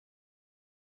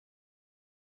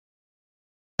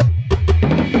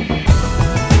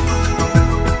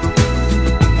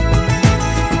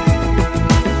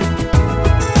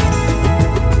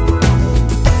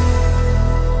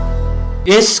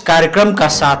यस कार्यक्रमका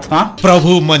साथमा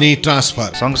प्रभु मनी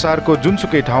ट्रान्सफर, संसारको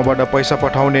जुनसुकै ठाउँबाट पैसा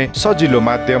पठाउने सजिलो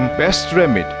माध्यम, best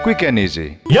remit, quick and easy.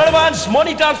 Advance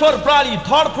money transfer प्रणाली,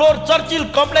 3rd फ्लोर, चर्चिल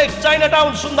कम्प्लेक्स,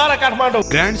 चाइनाटाउन, सुन्दरा, काठमाडौँ।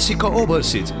 ग्रान्ड सिका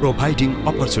overseas, providing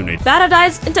opportunity.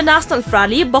 Paradise international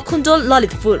प्रणाली, बखुन्डोल,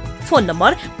 Lalitpur. Phone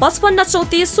number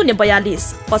 5534 042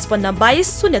 5522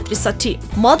 063।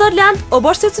 Motherland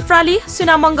overseas प्रणाली,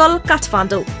 सुनामङ्गल,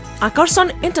 काठमाडौँ। आकर्षण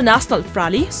इन्टरनेशनल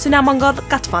प्रणाली, सुनामङ्गल,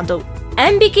 काठमाडौँ।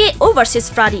 एमबीके ओभरसिज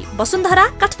प्रणाली, Vasundhara,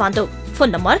 Kathmandu. Phone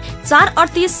number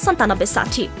 438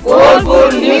 9760।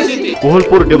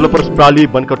 Kohalpur developers प्रणाली,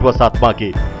 बनकटुवा 7 बाँके।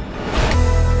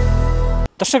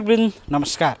 दर्शकवृन्द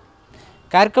नमस्कार।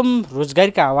 कार्यक्रम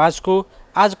रोजगारीका आवाजको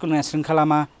आजको नयाँ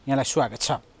श्रृङ्खलामा यहाँलाई स्वागत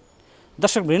छ।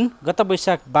 दर्शकवृन्द, गत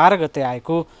वैशाख 12 गते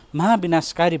आएको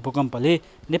महाविनाशकारी भूकम्पले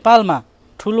नेपालमा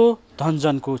ठुलो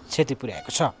धनजनको क्षति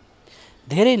पुर्याएको छ।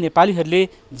 धेरै नेपालीहरूले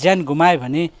ज्यान गुमाए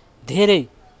भने धेरै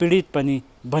पीडित पनि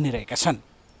बनिरहेका छन्।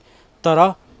 तर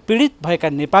पीडित भएका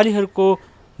नेपालीहरूको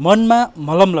मनमा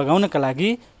मलम लगाउनका लागि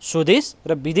स्वदेश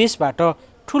र विदेशबाट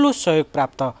ठुलो सहयोग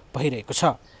प्राप्त भइरहेको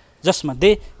छ,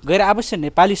 जसमध्ये गैर आवासीय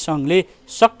नेपाली सङ्घले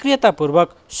सक्रियतापूर्वक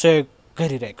सहयोग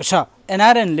गरिरहेको छ।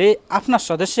 एनआरएनले आफ्ना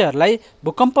सदस्यहरूलाई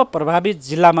भूकम्प प्रभावित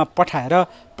जिल्लामा पठाएर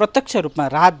प्रत्यक्ष रूपमा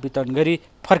राहत वितरण गरी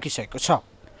फर्किसकेको छ।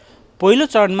 पहिलो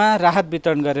चरणमा राहत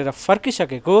वितरण गरेर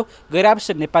फर्किसकेको गैर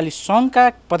आवासीय नेपाली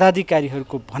सङ्घका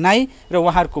पदाधिकारीहरूको भनाई र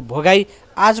उहाँहरूको भोगाई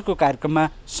आजको कार्यक्रममा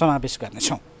समावेश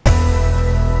गर्नेछौँ।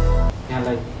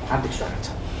 यहाँलाई हार्दिक स्वागत छ।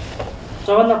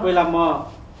 सबभन्दा पहिला म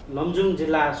लमजुङ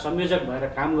जिल्ला संयोजक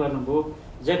भएर काम गर्नुभयो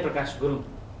जयप्रकाश गुरुङ।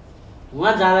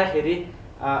 उहाँ जाँदाखेरि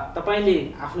तपाईँले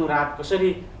आफ्नो राहत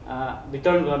कसरी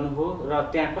वितरण गर्नुभयो र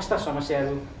त्यहाँ कस्ता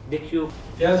समस्याहरू देखियो?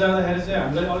 त्यहाँ जाँदाखेरि चाहिँ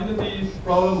हामीलाई अलिकति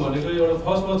प्रब्लम भनेको एउटा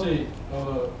फर्स्टमा चाहिँ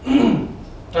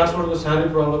ट्रान्सपोर्टको साह्रै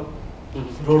प्रब्लम,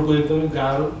 रोडको एकदमै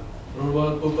गाह्रो,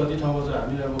 रोडको कति ठाउँमा चाहिँ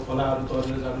हामी अब खोलाहरू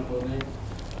तरेर जानुपर्ने,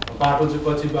 बाटो चाहिँ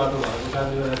कच्ची बाटो भएको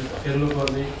कारणले गर्दाखेरि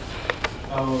फेर्नुपर्ने,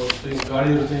 अब चाहिँ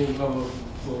गाडीहरू चाहिँ अब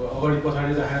अगाडि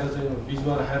पछाडि राखेर चाहिँ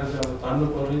बिचमा राखेर चाहिँ अब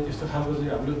तान्नुपर्ने, त्यस्तो खालको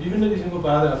चाहिँ हामीले विभिन्न किसिमको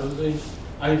बाधाहरू चाहिँ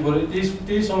आइपऱ्यो।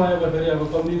 त्यही समयमा फेरि अब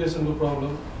कम्युनिकेसनको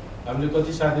प्रब्लम, हामीले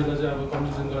कति साथीहरूलाई चाहिँ अब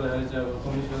कम्युनिकेसन गर्दाखेरि चाहिँ अब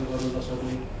कम्युनिकेसन गर्नु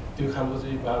नसक्ने त्यो खालको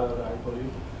चाहिँ बाधाहरू आइपऱ्यो।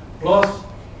 प्लस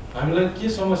हामीलाई के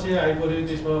समस्या आइपऱ्यो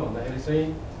त्यसमा भन्दाखेरि चाहिँ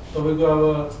तपाईँको अब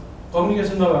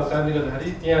कम्युनिकेसन नभएको कारणले गर्दाखेरि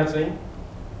त्यहाँ चाहिँ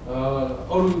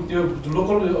अरू त्यो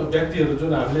लोकल व्यक्तिहरू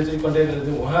जुन हामीले चाहिँ कन्ट्याक्ट गरेको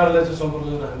थियौँ उहाँहरूलाई चाहिँ सम्पर्क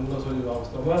राख्नु नसकेको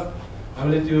अवस्थामा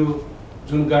हामीले त्यो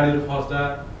जुन गाडीहरू फस्दा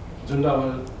जुन अब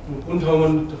कुन ठाउँमा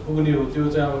पुग्ने हो त्यो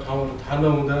चाहिँ अब ठाउँहरू थाहा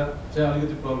नहुँदा चाहिँ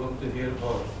अलिकति प्रब्लम त्यतिखेर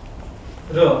भयो।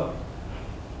 र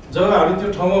जब हामी त्यो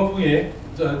ठाउँमा पुगेँ,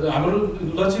 हाम्रो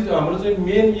लक्षित हाम्रो चाहिँ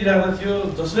मेन इरादा थियो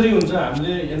जसरी हुन्छ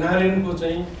हामीले एनआरएनको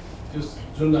चाहिँ त्यो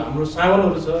जुन हाम्रो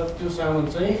सामानहरू छ त्यो सामान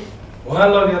चाहिँ उहाँ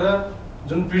लगेर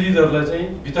जुन पीडितहरूलाई चाहिँ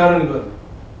वितरण गर्ने,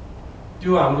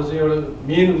 त्यो हाम्रो चाहिँ एउटा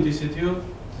मेन उद्देश्य थियो।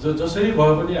 जसरी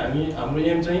भए पनि हामी हाम्रो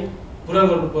एम चाहिँ पुरा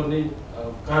गर्नुपर्ने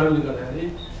कारणले गर्दाखेरि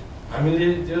हामीले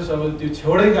त्यो सब त्यो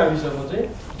छेउडै गाविसमा चाहिँ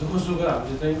दुःख सुख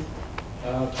हामीले चाहिँ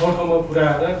ठाउँ ठाउँमा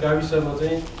पुर्याएर गाविसमा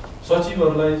चाहिँ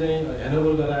सचिवहरूलाई चाहिँ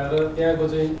ह्यान्डओभर गराएर त्यहाँको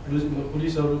चाहिँ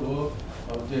पुलिसहरू भयो,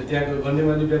 अब त्यहाँको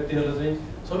गण्यमान्य व्यक्तिहरूलाई चाहिँ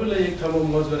सबैलाई एक ठाउँमा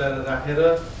मज गराएर राखेर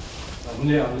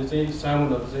हामीले चाहिँ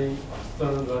सामानहरू चाहिँ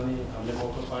हस्तान्तरण गर्ने हामीले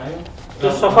मौका पायौँ।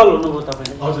 त्यो सफल हुनुभयो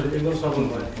तपाईँले? हजुर, एकदम सफल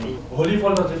भयो।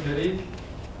 भोलिपल्ट चाहिँ फेरि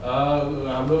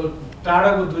हाम्रो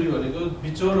टाढाको दूरी भनेको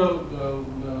बिचौर र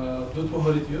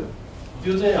दुधपोखरी थियो,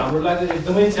 त्यो चाहिँ हाम्रो लागि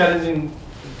एकदमै च्यालेन्जिङ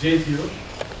डे थियो।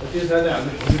 त्यस कारणले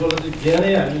हामीले भोलिपल्ट चाहिँ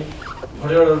बिहानै हामी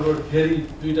भरेबाट फेरि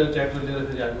 2टा ट्र्याक्टर लिएर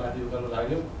फेरि हामी माथि उकालो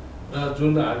लाग्यौँ र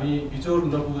जुन हामी बिचौर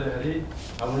नपुग्दाखेरि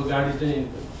हाम्रो गाडी चाहिँ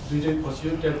दुइटै फस्यो,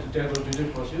 ट्र्याक्टर दुइटै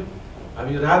फस्यो।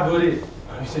 हामी रातभरि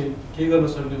हामी चाहिँ के गर्न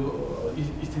सक्ने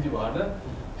स्थिति भएन।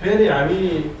 फेरि हामी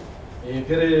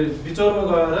बिचौरमा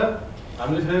गएर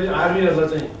हामीले फेरि आर्मीहरूलाई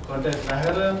चाहिँ कन्ट्याक्ट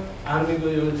राखेर आर्मीको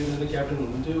एउटा क्याप्टेन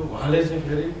हुनुहुन्थ्यो, उहाँले चाहिँ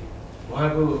फेरि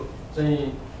उहाँको चाहिँ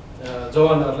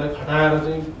जवानहरूलाई खटाएर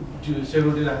चाहिँ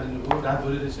सेक्युरिटी राखिदिनु भयो।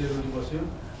 रातभरि सेक्युरिटी बस्यो।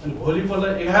 अनि भोलिपल्ट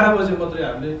 11 बजे मात्रै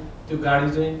हामीले त्यो गाडी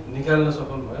चाहिँ निकाल्न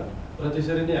सफल भयो र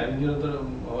त्यसरी नै हामी निरन्तर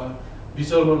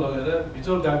बिचौरमा लगेर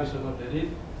बिचौर गाविसमा फेरि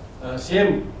सेम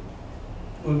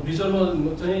बिचौरमा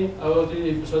चाहिँ अब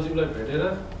त्यो सचिवलाई भेटेर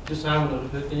त्यो सामानहरू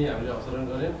फेरि त्यहीँ हामीले हस्तान्तरण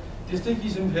गऱ्यौँ। त्यस्तै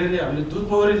किसिम फेरि हामीले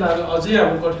दुधपोखरी लाग्यो, अझै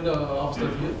हाम्रो कठिन अवस्था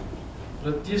थियो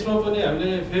र त्यसमा पनि हामीले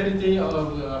फेरि त्यही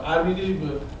आर्मीकै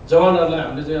जवानहरूलाई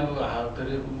हामीले चाहिँ अब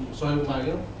फेरि सहयोग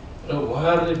माग्यौँ र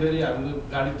उहाँहरूले फेरि हामीले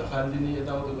गाडी धकालिदिने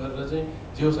यताउता गरेर चाहिँ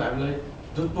जे होस् हामीलाई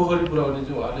दुधपोखरी पुर्याउने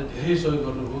चाहिँ उहाँहरूले धेरै सहयोग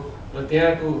गर्नुभयो र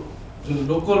त्यहाँको जुन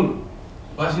लोकल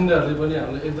बासिन्दाहरूले पनि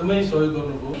हामीलाई एकदमै सहयोग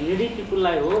गर्नुभयो। नेडी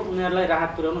पिपुललाई हो उनीहरूलाई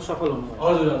राहत पुर्याउन सफल हुनुभयो।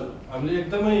 हजुर हजुर, हामीले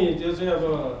एकदमै त्यो चाहिँ अब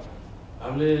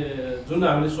हामीले जुन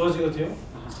हामीले सोचेको थियौँ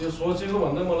त्यो सोचेको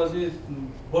भन्दा मलाई चाहिँ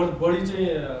बढी चाहिँ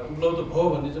उपलब्ध भयो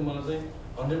भन्ने चाहिँ मलाई चाहिँ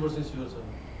 100% स्योर छ।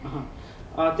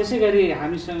 त्यसै गरी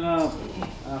हामीसँग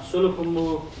सोलुखुम्बु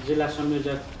जिल्ला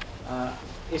संयोजक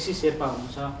एसी शेर्पा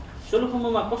हुनुहुन्छ।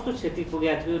 सोलुखुम्बुमा कस्तो क्षति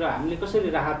पुगेको थियो र हामीले कसरी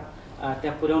राहत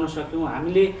त्यहाँ पुर्याउन सक्यौँ?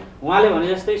 हामीले उहाँले भने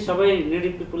जस्तै सबै निडी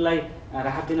पिपुललाई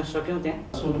राहत दिन सक्यौँ त्यहाँ?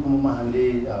 सोलुखुम्बुमा हामीले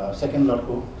सेकेन्ड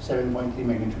लटको 7.3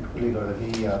 म्याग्निट्युडकोले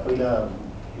गर्दाखेरि पहिला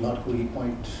लटको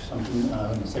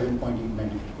 7.8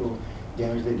 म्याग्निट्युडको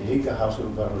ड्यामेजले धेरै हाउसहरू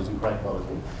घरहरू चाहिँ क्र्याक भएको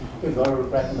थियो। त्यो घरहरू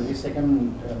क्र्याक हुँदाखेरि सेकेन्ड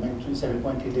म्याग्निट्युड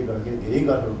 7.3ले गर्दाखेरि धेरै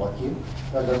घरहरू भत्कियो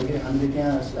र गर्दाखेरि हामीले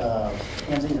त्यहाँ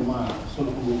चाहिँ जम्मा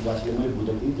सोलुखुम्बुवासीले मैले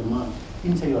बुझ्दाखेरि जम्मा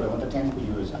 300वटा मात्र ट्याङ्क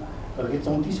पुगेको छ। गर्दाखेरि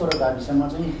 34वटा गाविसमा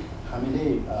चाहिँ हामीले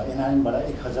एनआरएमबाट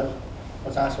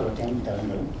 1050वटा ट्याङ्क वितरण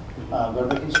गऱ्यौँ।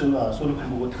 गर्दाखेरि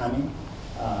सोलुखुम्बुको थामे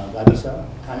गाविस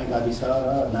र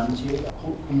नाम्चे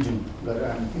कुम्जुङ गरेर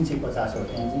हामी 350वटा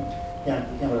ट्याङ्क चाहिँ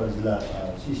त्यहाँबाट जिल्ला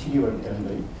सिडीबाट वितरण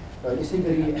गऱ्यौँ। र यसै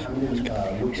गरी हामीले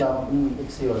लुक्लामा पनि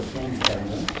 100वटा ट्याङ्क वितरण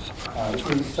गऱ्यौँ।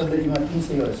 यसरी सदरीमा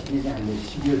 300वटा सिडी चाहिँ हामीले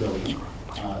सिडिओ गऱ्यौँ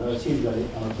र सिज गरे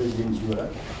हाम्रो प्रेसिडेन्टज्यूबाट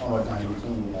उहाँबाट हामीले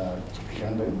चाहिँ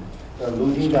वितरण गऱ्यौँ। र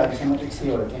लोधिङ गाविसमा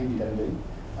 100वटा ट्याङ्क वितरण गऱ्यौँ।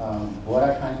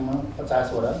 बोराखानीमा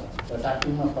 50वटा र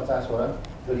टाक्टिङमा 50वटा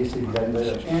गरी यसरी वितरण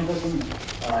गरेर त्यहाँको चाहिँ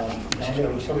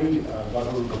गाउँलेहरू सबै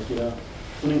घरहरू ढोकेर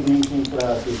कुनै चाहिँ पुरा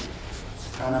त्यो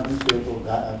खाना पनि चुहेको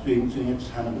चुहेको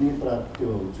खाना पनि पुरा त्यो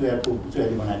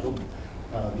चुहाले बनाएको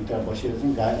भित्र बसेर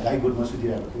चाहिँ गाई गोठमा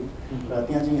सुतिरहेको थियो र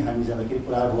त्यहाँ चाहिँ हामी जाँदाखेरि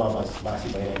पुरा रुवाबासी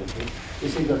भइरहेको थियो।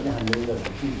 त्यसै गरी हामीले एउटा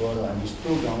धरती गएर हामी यस्तो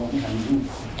गाउँमा पनि हामी जुन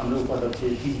हाम्रो उपाध्यक्ष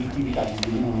टिभी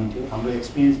काटिदिनु हुनुहुन्थ्यो। हाम्रो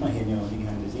एक्सपिरियन्समा हेर्ने हो भने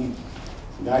हामीले चाहिँ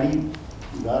गाडी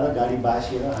गएर गाडी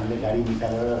बासेर हामीले गाडी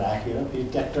निकालेर राखेर फेरि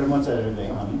ट्र्याक्टरमा चढेर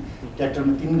गयौँ। हामी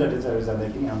ट्र्याक्टरमा 3 घन्टा चढेर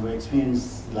जाँदाखेरि हाम्रो एक्सपिरियन्स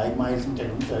लाइफ माइल्समा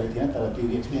ट्र्याक्टर चढेको थिएन। तर त्यो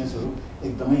एक्सपिरियन्सहरू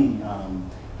एकदमै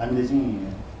हामीले चाहिँ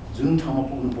जुन ठाउँमा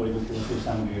पुग्नु परेको थियो त्यो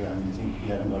सामग्रीहरू हामीले चाहिँ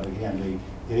वितरण गर्दाखेरि हामीलाई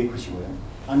धेरै खुसी भयो।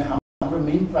 अनि हाम्रो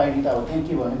मेन प्रायोरिटी अब त्यहाँ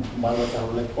के भने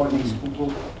बालबच्चाहरूलाई पढ्ने स्कुलको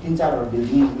 3-4वटा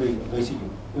बिल्डिङ गइसक्यो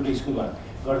एउटा स्कुलबाट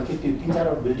गर्दाखेरि त्यो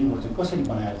 3-4वटा बिल्डिङहरू चाहिँ कसरी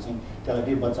बनाएर चाहिँ त्यसलाई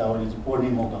त्यो बच्चाहरूले चाहिँ पढ्ने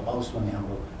मौका पाओस् भन्ने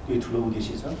हाम्रो त्यो ठुलो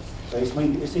उद्देश्य छ। र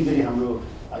यसै गरी हाम्रो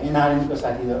एनआरएमका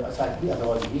साथी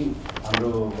अथवा कि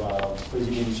हाम्रो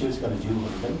प्रेसिडेन्ट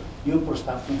ज्यूहरूलाई यो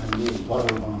प्रस्ताव चाहिँ हामीले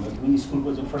गरौँ बनाउँदा पनि स्कुलको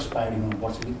चाहिँ फर्स्ट प्रायोरिटी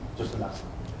हुनुपर्छ कि जस्तो लाग्छ।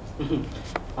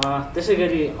 त्यसै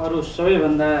गरी अरू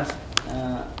सबैभन्दा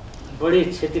बढी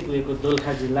क्षति पुगेको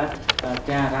दोलखा जिल्ला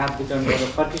त्यहाँ राहत वितरण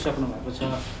गरेर फर्किसक्नु भएको छ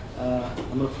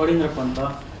हाम्रो फणिन्द्र पन्त।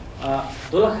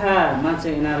 दोलखामा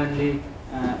चाहिँ एनआरएनले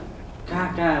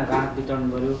कहाँ राहत वितरण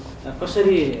गर्यो,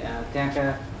 कसरी त्यहाँका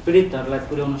पीडितहरूलाई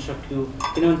पुर्याउन सक्यो?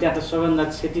 किनभने त्यहाँ त सबभन्दा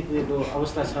क्षति पुगेको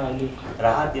अवस्था छ अहिले।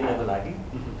 राहत दिनको लागि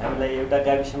हामीलाई एउटा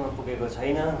गाविसमा पुगेको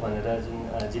छैन भनेर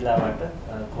जुन जिल्लाबाट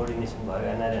कोअर्डिनेसन भयो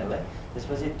एनआरएनलाई,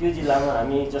 त्यसपछि त्यो जिल्लामा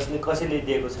हामी जसले कसैले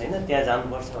दिएको छैन त्यहाँ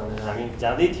जानुपर्छ भनेर हामी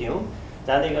जाँदै थियौँ।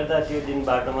 जाँदै गर्दा त्यो दिन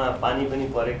बाटोमा पानी पनि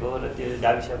परेको र त्यो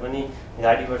गाविस पनि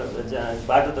गाडीबाट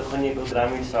बाटो त खनिएको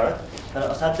ग्रामीण सडक तर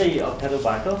असाध्यै अप्ठ्यारो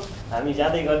बाटो। हामी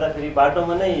जाँदै गर्दा फेरि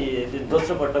बाटोमा नै त्यो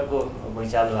दोस्रो पटकको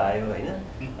भुइँचालो आयो होइन।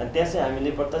 अनि त्यहाँ चाहिँ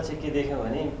हामीले प्रत्यक्ष के देख्यौँ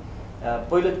भने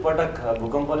पहिलो पटक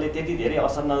भूकम्पले त्यति धेरै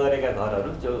असर नगरेका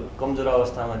घरहरू जो कमजोर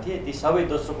अवस्थामा थिए ती सबै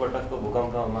दोस्रो पटकको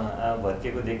भूकम्पमा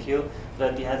भत्किएको देखियो।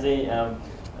 र त्यहाँ चाहिँ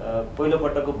पहिलो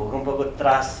पटकको भूकम्पको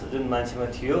त्रास जुन मान्छेमा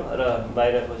थियो र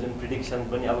बाहिरको जुन प्रिडिक्सन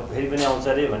पनि अब फेरि पनि आउँछ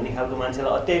अरे भन्ने खालको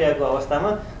मान्छेलाई अत्याइरहेको अवस्थामा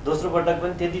दोस्रो पटक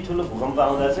पनि त्यति ठुलो भूकम्प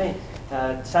आउँदा चाहिँ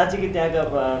साँच्चीकै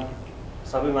त्यहाँका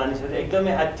सबै मानिसहरू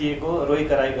एकदमै आत्तिएको रोइ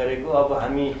कराइ गरेको अब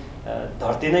हामी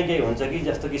धरती नै केही हुन्छ कि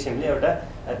जस्तो किसिमले एउटा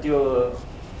त्यो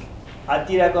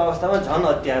आत्तिरहेको अवस्थामा झन्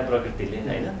अत्यायो प्रकृतिले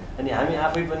होइन। अनि हामी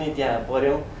आफै पनि त्यहाँ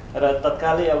पऱ्यौँ र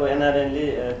तत्कालै अब एनआरएनले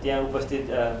त्यहाँ उपस्थित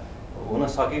हुन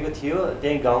सकेको थियो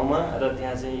त्यही गाउँमा र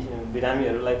त्यहाँ चाहिँ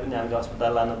बिरामीहरूलाई पनि हामीले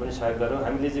अस्पताल लान पनि सहयोग गऱ्यौँ।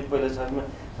 हामीले चाहिँ पहिलो छमा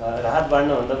राहत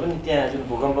बाँड्नुभन्दा पनि त्यहाँ जुन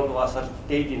भूकम्पको असर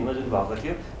त्यही दिनमा जुन भएको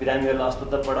थियो बिरामीहरूलाई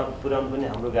अस्पताल पुर्याउनु पनि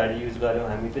हाम्रो गाडी युज गऱ्यौँ।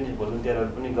 हामी पनि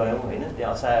भोलिन्टियरहरू पनि गयौँ होइन।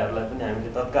 त्यहाँ असहायहरूलाई पनि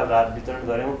हामीले तत्काल राहत वितरण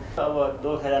गऱ्यौँ। अब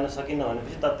दोलखा जान सकिनँ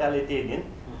भनेपछि तत्कालै त्यही दिन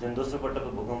जुन दोस्रो पटकको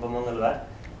भूकम्प मङ्गलबार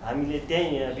हामीले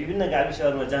त्यहीँ विभिन्न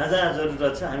गाविसहरूमा जहाँ जहाँ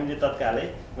जरुरत छ हामीले तत्कालै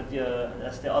त्यो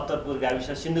जस्तै अत्तरपुर गाविस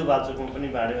सिन्धुपाल्चोकमा पनि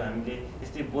बाँड्यौँ। हामीले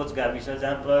यस्तै बोच गाविस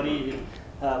जहाँ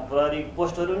प्रहरी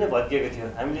पोस्टहरू नै भत्किएको थियो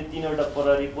हामीले 3वटा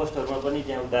प्रहरी पोस्टहरूमा पनि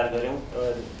त्यहाँ उद्धार गऱ्यौँ,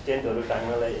 टेन्टहरू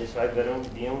टाङ्नलाई सहयोग गऱ्यौँ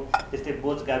दियौँ। त्यस्तै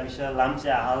बोच गाविस लाम्चे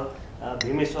आहाल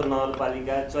भीमेश्वर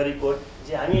नगरपालिका चरीकोट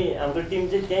चाहिँ हाम्रो टिम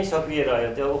चाहिँ त्यहीँ सक्रिय रह्यो।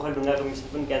 त्यो ओखलढुङ्गाको मिसन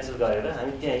पनि क्यान्सल गरेर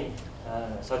हामी त्यहीँ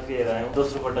सक्रिय रह्यौँ।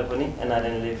 दोस्रो पटक पनि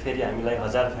एनआरएनले फेरि हामीलाई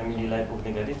 1000 फ्यामिलीलाई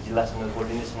पुग्ने गरी जिल्लासँग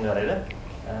कोर्डिनेसन गरेर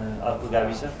अर्को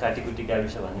गाविस काटीकुटी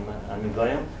गाविस भन्नेमा हामी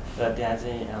गयौँ र त्यहाँ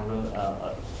चाहिँ हाम्रो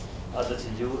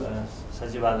अध्यक्षज्यू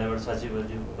सचिवालयबाट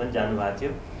सचिवज्यू पनि जानुभएको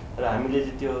थियो र हामीले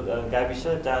चाहिँ त्यो गाविस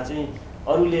जहाँ चाहिँ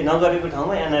अरूले नगरेको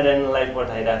ठाउँमा एनआरएनलाई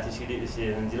पठाइरहेको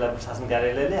थियो जिल्ला प्रशासन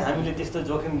कार्यालयले। हामीले त्यस्तो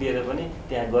जोखिम लिएर पनि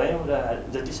त्यहाँ गयौँ र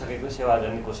जति सकेको सेवा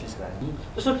गर्ने कोसिस गऱ्यौँ।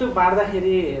 जस्तो त्यो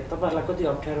बाँड्दाखेरि तपाईँहरूलाई कति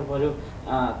अप्ठ्यारो पऱ्यो?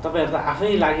 तपाईँहरू त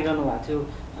आफै लागिरहनु भएको थियो,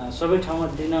 सबै ठाउँमा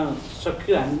दिन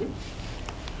सक्यो हामीले?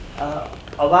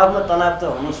 अभावमा तनाव त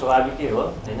हुनु स्वाभाविकै हो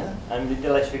होइन। हामीले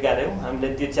त्यसलाई स्वीकार्यौँ।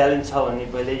 हामीलाई त्यो च्यालेन्ज छ भन्ने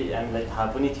पहिल्यै हामीलाई थाहा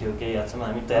पनि थियो, केही हदसम्म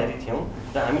हामी तयारी थियौँ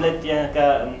र हामीलाई त्यहाँका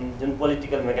जुन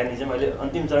पोलिटिकल मेकानिजम अहिले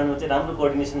अन्तिम चरणमा चाहिँ राम्रो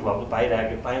कोअर्डिनेसन भएको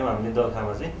पायौँ हामीले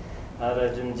दोलखामा चाहिँ। र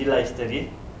जुन जिल्ला स्तरीय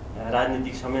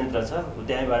राजनीतिक संयन्त्र छ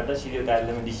त्यहीँबाट सिडिओ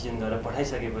कार्यालयमा डिसिजन गरेर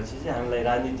पठाइसकेपछि चाहिँ हामीलाई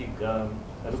राजनीतिक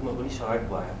रूपमा पनि सहयोग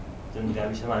भयो। जुन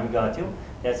गाविसमा हामी गएको थियौँ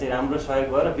त्यहाँ चाहिँ राम्रो सहयोग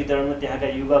भयो र वितरणमा त्यहाँका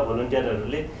युवा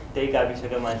भोलिन्टियरहरूले त्यही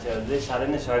गाविसका मान्छेहरूले साह्रै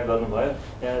नै सहयोग गर्नुभयो।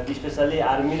 स्पेसल्ली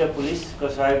आर्मी र पुलिसको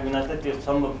सहयोग बिना त त्यो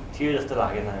सम्भव थियो जस्तो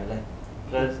लागेन हामीलाई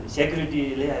र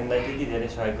सेक्युरिटीले हामीलाई त्यति धेरै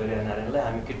सहयोग गर्यो एनआरएनलाई,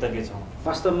 हामी कृतज्ञ छौँ।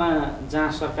 वास्तवमा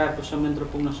जहाँ सरकारको संयन्त्र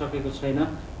पुग्न सकेको छैन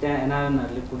त्यहाँ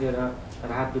एनआरएनहरूले पुगेर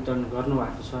राहत वितरण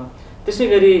गर्नुभएको छ। त्यसै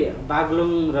गरी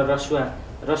बागलुङ र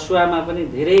रसुवामा पनि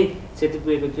धेरै क्षति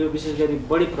पुगेको थियो। विशेष गरी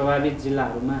बढी प्रभावित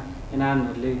जिल्लाहरूमा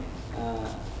एनआरएनहरूले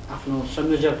आफ्नो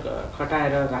संयोजक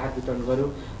खटाएर राहत वितरण गर्यो।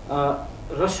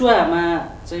 रसुवामा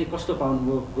चाहिँ कस्तो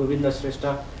पाउनुभयो गोविन्द श्रेष्ठ?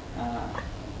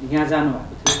 यहाँ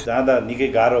जानुभएको थियो, जाँदा निकै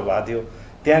गाह्रो भएको थियो।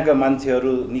 त्यहाँका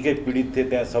मान्छेहरू निकै पीडित थिए,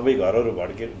 त्यहाँ सबै घरहरू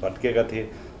भत्केका थिए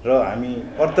र हामी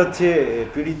प्रत्यक्ष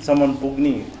पीडितसम्म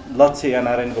पुग्ने लक्ष्य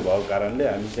एनआरएनको भएको कारणले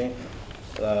हामी चाहिँ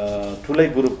ठुलै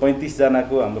ग्रुप 35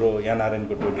 जनाको हाम्रो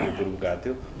एनआरएनको टोलीको ग्रुप गएको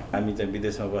थियो। हामी चाहिँ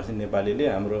विदेशमा बस्ने नेपालीले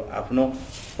हाम्रो आफ्नो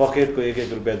पकेटको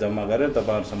 1-1 रुपियाँ जम्मा गरेर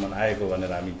तपाईँहरूसम्म आएको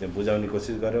भनेर हामी चाहिँ बुझाउने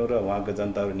कोसिस गऱ्यौँ र उहाँको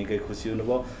जनताहरू निकै खुसी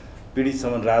हुनुभयो।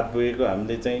 पीडितसम्म राहत पुगेको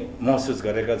हामीले चाहिँ महसुस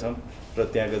गरेका छौँ र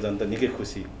त्यहाँको जनता निकै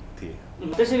खुसी थिए।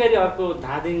 त्यसै गरी अर्को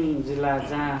धादिङ जिल्ला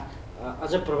जहाँ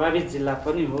अझ प्रभावित जिल्ला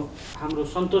पनि हो, हाम्रो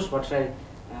सन्तोष भट्टराई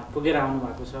पुगेर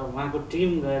आउनुभएको छ। उहाँको टिम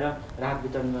गएर राहत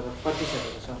वितरण गरेर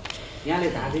फर्किसकेको छ। यहाँले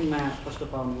धादिङमा कस्तो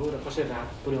पाउनुभयो र कसरी राहत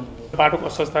पुर्याउनु भयो? बाटोको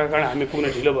अस्वस्थताका कारण हामी पुग्न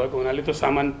ढिलो भएको हुनाले त्यो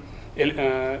सामान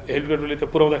हेलिकप्टरले त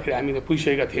पुर्याउँदाखेरि हामी त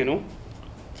पुगिसकेका थिएनौँ।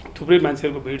 थुप्रै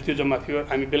मान्छेहरूको भिड थियो, जम्मा थियो।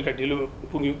 हामी बेलुका ढिलो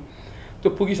पुग्यौँ। त्यो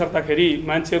पुगिसक्दाखेरि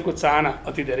मान्छेहरूको चाहना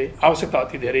अति धेरै, आवश्यकता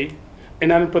अति धेरै,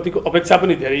 एनआरएनप्रतिको अपेक्षा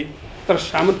पनि धेरै, तर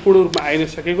सामान पूर्ण रूपमा आइ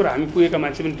नसकेको र हामी पुगेका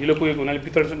मान्छे पनि ढिलो पुगेको हुनाले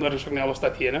वितरण गर्न सक्ने अवस्था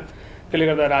थिएन। त्यसले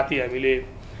गर्दा राति हामीले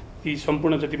ती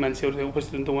सम्पूर्ण जति मान्छेहरू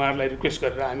उपस्थित हुन्थ्यो उहाँहरूलाई रिक्वेस्ट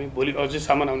गरेर हामी भोलि अझै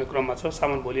सामान आउने क्रममा छ,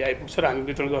 सामान भोलि आइपुग्छ र हामी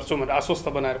वितरण गर्छौँ भनेर आश्वस्त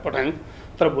बनाएर पठायौँ।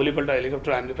 तर भोलिपल्ट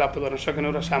हेलिकप्टर हामीले प्राप्त गर्न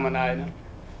सकेनौँ र सामान आएन।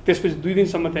 त्यसपछि 2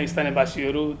 दिनसम्म त्यहाँ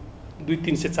स्थानीयवासीहरू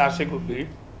 200-300-400 को भिड,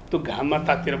 त्यो घाममा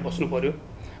तातेर बस्नु पर्यो।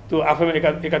 त्यो आफैमा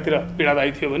एकातिर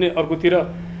पीडादायी थियो भने अर्कोतिर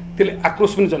त्यसले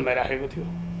आक्रोश पनि जन्माइराखेको थियो,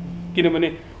 किनभने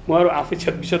उहाँहरू आफै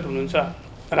क्षतविक्षत हुनुहुन्छ।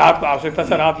 राहतको आवश्यकता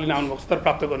छ, राहत लिन आउनुभएको छ तर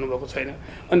प्राप्त गर्नुभएको छैन।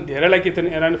 अनि धेरैलाई के त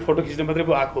एनआरएन फोटो खिच्न मात्रै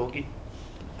पो आएको हो कि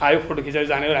आयो फोटो खिचेर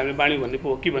जाने हो, हामीले बाणी भन्ने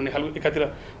पो हो कि भन्ने खालको एकातिर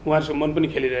उहाँहरूसँग मन पनि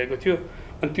खेलिरहेको थियो।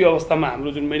 अनि त्यो अवस्थामा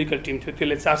हाम्रो जुन मेडिकल टिम थियो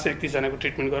त्यसले 431 जनाको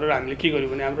ट्रिटमेन्ट गरेर हामीले के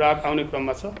गर्यौँ भने हाम्रो राहत आउने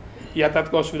क्रममा छ,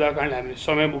 यातायातको असुविधाको कारणले हामीले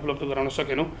समयमा उपलब्ध गराउन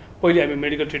सकेनौँ। पहिले हामी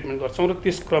मेडिकल ट्रिटमेन्ट गर्छौँ र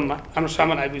त्यस क्रममा हाम्रो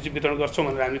सामान आइपुगेपछि वितरण गर्छौँ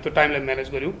भनेर हामीले त्यो टाइमलाई म्यानेज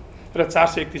गऱ्यौँ र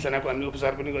 431 जनाको हामीले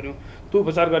उपचार पनि गऱ्यौँ। त्यो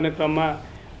उपचार गर्ने क्रममा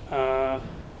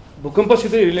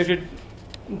भूकम्पसित रिलेटेड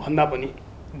भन्दा पनि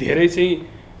धेरै चाहिँ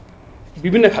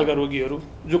विभिन्न खालका रोगीहरू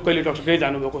जो कहिले डक्टरकै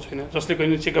जानुभएको छैन, जसले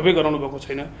कहिले चेकअपै गराउनु भएको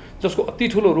छैन, जसको अति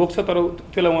ठुलो रोग छ तर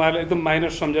त्यसलाई उहाँहरूले एकदम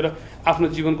माइनर सम्झेर आफ्नो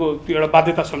जीवनको त्यो एउटा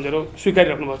बाध्यता सम्झेर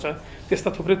स्वीकारिराख्नु भएको छ, त्यस्ता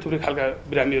थुप्रै खालका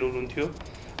बिरामीहरू हुनुहुन्थ्यो।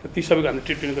 ती सबैको हामीले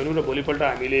ट्रिटमेन्ट गऱ्यौँ र भोलिपल्ट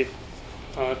हामीले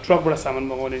ट्रकबाट सामान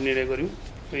मगाउने निर्णय गऱ्यौँ।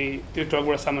 त्यो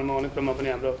ट्रकबाट सामान मगाउने क्रममा पनि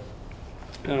हाम्रो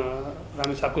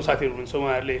रामे साहबको साथीहरू हुनुहुन्छ,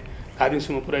 उहाँहरूले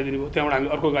धादिङसम्म पुऱ्याइदिनु भयो। त्यहाँबाट हामी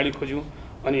अर्को गाडी खोज्यौँ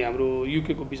अनि हाम्रो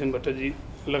युकेको विजन भट्टजी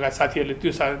लगायत साथीहरूले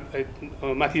त्यो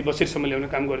माथि बसेरसम्म ल्याउने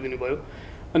काम गरिदिनु भयो।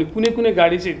 अनि कुनै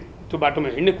गाडी चाहिँ त्यो बाटोमा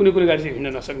हिँड्ने, कुनै गाडी चाहिँ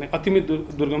हिँड्न नसक्ने, अति नै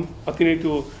दुर्गम, अति नै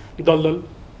त्यो दलदल,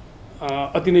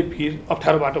 अति नै भिड,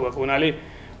 अप्ठ्यारो बाटो भएको हुनाले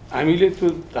हामीले त्यो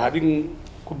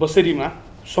धादिङको बसेरीमा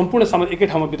सम्पूर्ण सामान एकै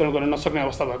ठाउँमा वितरण गर्न नसक्ने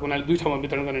अवस्था भएको हुनाले 2 ठाउँमा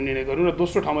वितरण गर्ने निर्णय गऱ्यौँ र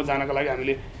दोस्रो ठाउँमा जानका लागि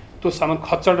हामीले त्यो सामान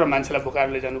खच्चड र मान्छेलाई बोकाएर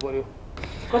लैजानु पर्यो।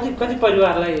 कति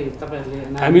परिवारलाई तपाईँहरूले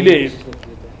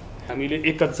हामीले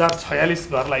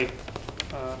 1046 घरलाई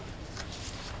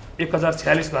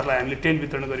 1046 घरलाई हामीले टेन्ट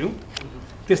वितरण गऱ्यौँ।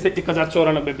 त्यस्तै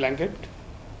 1094 ब्ल्याङ्केट,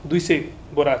 200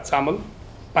 बोरा चामल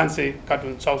 500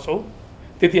 कार्टुन चाउचाउ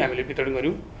त्यति हामीले वितरण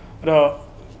गऱ्यौँ र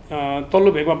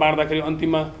तल्लो भेगमा बाँड्दाखेरि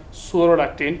अन्तिममा 16वटा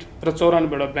टेन्ट र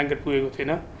 94वटा ब्ल्याङ्केट पुगेको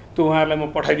थिएन। त्यो उहाँहरूलाई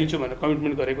म पठाइदिन्छु भनेर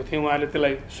कमिटमेन्ट गरेको थिएँ। उहाँहरूले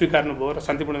त्यसलाई स्वीकार्नुभयो र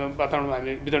शान्तिपूर्ण वातावरणमा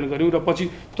हामीले वितरण गऱ्यौँ र पछि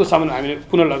त्यो सामान हामीले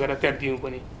पुनः लगेर त्यहाँ दियौँ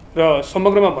पनि। र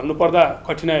समग्रमा भन्नुपर्दा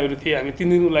कठिनाइहरू थिए। हामी 3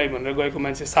 दिनको लागि भनेर गएको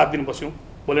मान्छे 7 दिन बस्यौँ।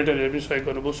 भोलिन्टियरहरूले पनि सहयोग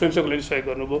गर्नुभयो, स्वयंसेवकले पनि सहयोग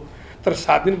गर्नुभयो। तर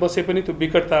 7 दिन बसे पनि त्यो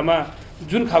विकटतामा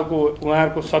जुन खालको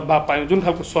उहाँहरूको सद्भाव पायौँ, जुन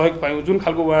खालको सहयोग पायौँ, जुन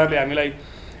खालको उहाँहरूले हामीलाई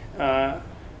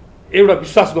एउटा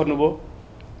विश्वास गर्नुभयो,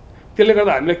 त्यसले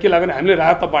गर्दा हामीलाई के लाग्यो भने हामीले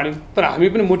राहत त बाँड्यौँ तर हामी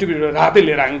पनि मोटिभेटेड राहतै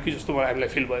लिएर आयौँ कि जस्तो हामीलाई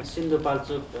फिल भयो।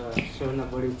 सिन्धुपाल्चोक सबैभन्दा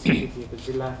बढी क्षति दिएको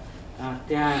जिल्ला,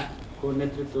 त्यहाँको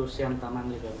नेतृत्व श्याम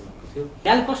तामाङले गर्नुभएको थियो।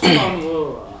 त्यहाँले कस्तो अनुभव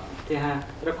त्यहाँ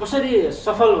र कसरी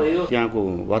सफल भयो? त्यहाँको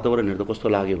वातावरणहरू त कस्तो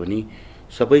लाग्यो भने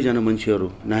सबैजना मान्छेहरू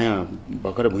नयाँ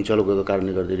भर्खर भुइँचालो गएको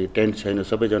कारणले गर्दाखेरि टेन्ट छैन,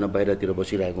 सबैजना बाहिरतिर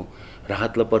बसिरहेको,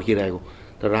 राहतलाई पर्खिरहेको।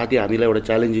 तर राति हामीलाई एउटा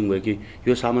च्यालेन्जिङ भयो कि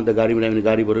यो सामान त गाडीमा ल्यायो भने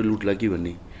गाडीबाटै लुट्ला कि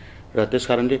भन्ने। र त्यस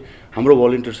कारणले हाम्रो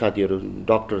भलिन्टियर साथीहरू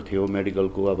डक्टर थियो,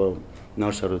 मेडिकलको अब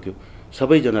नर्सहरू थियो,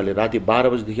 सबैजनाले राति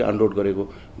 12 बजीदेखि अनलोड गरेको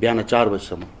बिहान 4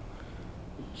 बजीसम्म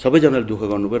सबैजनाले दुःख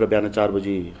गर्नुभयो। र बिहान 4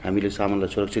 बजी हामीले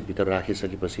सामानलाई सुरक्षित भित्र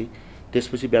राखिसकेपछि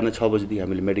त्यसपछि बिहान 6 बजीदेखि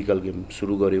हामीले मेडिकल गेम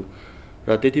सुरु गऱ्यौँ।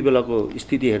 र त्यति बेलाको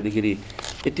स्थिति हेर्दाखेरि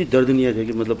यति दर्दनीय थियो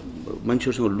कि मतलब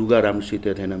मान्छेहरूसँग लुगा राम्रोसित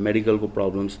थिएन, मेडिकलको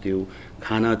प्रब्लम्स थियो,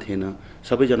 खाना थिएन,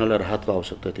 सबैजनालाई राहतको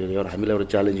आवश्यकता थियो र हामीलाई एउटा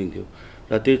च्यालेन्जिङ थियो।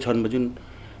 र त्यही क्षणमा जुन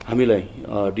हामीलाई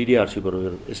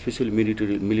डिडिआरसीबाट स्पेसली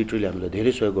मिलिट्रीले हामीलाई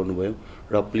धेरै सहयोग गर्नुभयो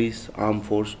र पुलिस, आर्म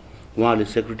फोर्स उहाँहरूले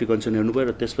सेक्युरिटी कन्सर्न हेर्नुभयो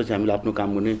र त्यसपछि हामीले आफ्नो काम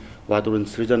गर्ने वातावरण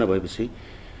सृजना भएपछि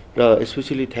र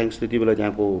स्पेसली थ्याङ्क्स त्यति बेला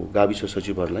त्यहाँको गाविस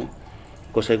सचिवहरूलाई,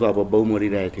 कसैको अब बाउ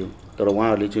मरिरहेको थियो तर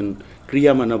उहाँहरूले चाहिँ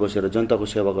क्रियामा नबसेर जनताको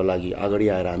सेवाको लागि अगाडि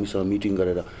आएर हामीसँग मिटिङ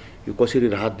गरेर यो कसरी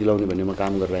राहत दिलाउने भन्नेमा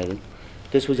काम गरिरहेको।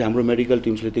 त्यसपछि हाम्रो मेडिकल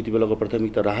टिम्सले त्यति बेलाको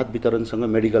प्राथमिकता राहत वितरणसँग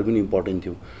मेडिकल पनि इम्पोर्टेन्ट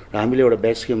थियो र हामीले एउटा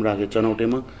बेस क्याम्प राखेको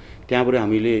चनौटेमा। त्यहाँबाट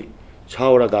हामीले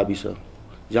 6वटा गाविस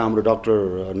जहाँ हाम्रो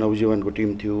डाक्टर नवजीवनको टिम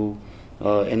थियो,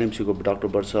 एनएमसीको डाक्टर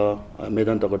वर्ष,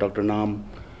 मेदान्तको डाक्टर नाम,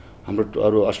 हाम्रो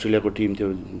अरू अस्ट्रेलियाको टिम थियो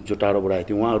जो टाढोबाट आएको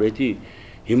थियो, उहाँहरू यति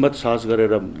हिम्मत साहस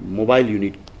गरेर मोबाइल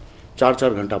युनिट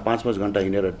 4-4 घन्टा 5-5 घन्टा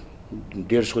हिँडेर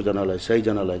 150 जनालाई 100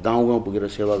 जनालाई गाउँ गाउँ पुगेर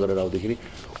सेवा गरेर आउँदाखेरि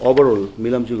ओभरअल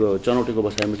मिलम्चीको चनौटेको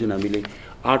बसाइमा चाहिँ हामीले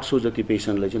 800 जति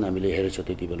पेसेन्टलाई चाहिँ हामीले हेरेछ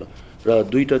त्यति बेला। र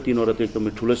 2-3वटा त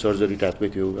एकदमै ठुलो सर्जरी टाइपकै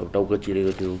थियो, अब टाउको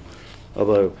चिरेको थियो। अब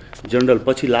जनरल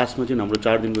पछि लास्टमा चाहिँ हाम्रो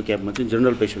 4 दिनको क्याम्पमा चाहिँ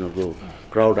जनरल पेसेन्टहरूको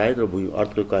क्राउड आयो र भुइँ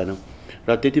अर्थक्वेक आएन।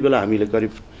 र त्यति बेला हामीले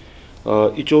करिब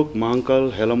इचोक, महाङ्काल,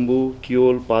 हेलम्बु,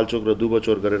 कियोल, पाल्चोक र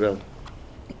दुबचोर गरेर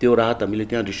त्यो राहत हामीले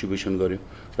त्यहाँ डिस्ट्रिब्युसन गऱ्यौँ।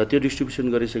 र त्यो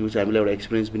डिस्ट्रिब्युसन गरिसकेपछि हामीले एउटा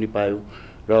एक्सपिरियन्स पनि पायौँ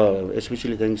र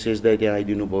स्पेसली थ्याङ्क्स शेष दाई त्यहाँ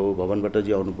आइदिनु भयो, भवन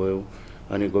भट्टजी आउनुभयो,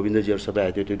 अनि गोविन्दजीहरू सबै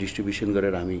आएको थियो। त्यो डिस्ट्रिब्युसन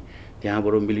गरेर हामी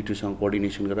त्यहाँबाट मिलिट्रीसँग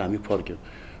कोअर्डिनेसन गरेर हामी फर्क्यौँ।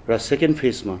 र सेकेन्ड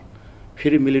फेजमा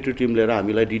फेरि मिलिट्री टिम लिएर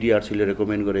हामीलाई डिडिआरसीले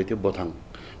रेकमेन्ड गरेको थियो बोथाङ।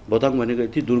 बोथाङ भनेको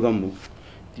यति दुर्गम हो,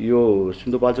 यो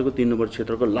सिन्धुपाल्चोकको 3 नम्बर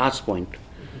क्षेत्रको लास्ट पोइन्ट।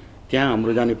 त्यहाँ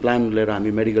हाम्रो जाने प्लान लिएर हामी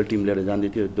मेडिकल टिम लिएर जाँदै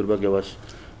थियो। दुर्भाग्यवश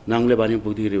नाङ्ले बारीमा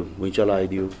पुग्दाखेरि भुइँचालो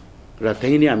आइदियो र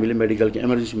त्यहीँ नै हामीले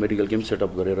इमर्जेन्सी मेडिकल क्याम्प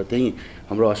सेटअप गरेर त्यहीँ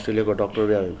हाम्रो अस्ट्रेलियाको डक्टर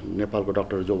या नेपालको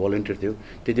डक्टर जो भलिन्टियर थियो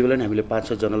त्यति बेला नै हामीले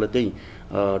 5-6 जनालाई त्यहीँ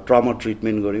ट्रमा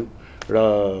ट्रिटमेन्ट गऱ्यौँ। र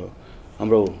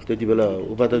हाम्रो त्यति बेला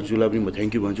उपाध्यक्षज्यूलाई पनि म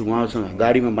थ्याङ्क यू भन्छु, उहाँसँग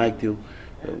गाडीमा माइक थियो,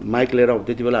 माइक लिएर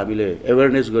त्यति बेला हामीले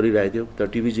एवेरनेस गरिरहेको थियौँ। तर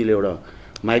टिभीजीले एउटा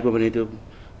माइकमा भनेको थियो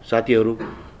साथीहरू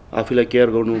आफूलाई केयर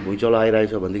गर्नु, भुइँचालो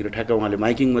आइरहेछ भन्दाखेरि ठ्याक्क उहाँले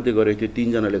माइकिङ मात्रै गरेको थियो। 3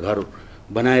 जनाले घर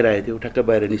बनाइरहेको थियो, ठ्याक्क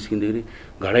बाहिर निस्किँदाखेरि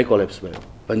घरै कलेप्स भयो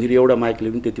भन्दाखेरि एउटा माइकले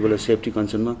पनि त्यति बेला सेफ्टी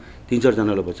कन्सर्नमा 3-4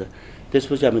 जनालाई बचायो।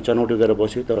 त्यसपछि हामी चनौटे गएर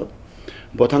बस्यौँ। तर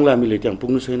बोथाङलाई हामीले त्यहाँ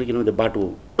पुग्नु सकेन किनभने बाटो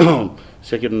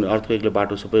सेकेन्ड अर्थक्वेकले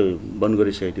बाटो सबै बन्द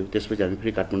गरिसकेको थियो। त्यसपछि हामी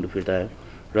फेरि काठमाडौँ फिर्ता आयौँ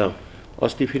र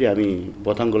अस्ति फेरि हामी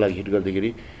बोथाङको लागि हिट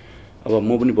गर्दाखेरि अब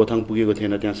म पनि बोथाङ पुगेको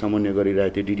थिएन, त्यहाँ समन्वय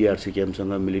गरिरहेको थिएँ डिडिआरसी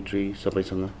क्याम्पसँग, मिलिट्री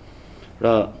सबैसँग। र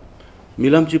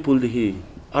मिलम्ची पुलदेखि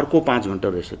अर्को 5 घन्टा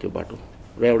रहेछ त्यो बाटो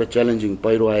र एउटा च्यालेन्जिङ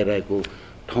पहिरो आइरहेको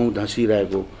ठाउँ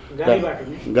धँसिरहेको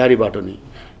गाडी बाटो नै।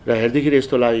 र हेर्दाखेरि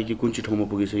यस्तो लाग्यो कि कुन चाहिँ ठाउँमा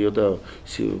पुगेछ, यो त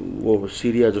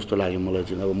सिरिया जस्तो लाग्यो मलाई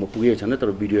चाहिँ। अब म पुगेको छैन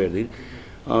तर भिडियो हेर्दाखेरि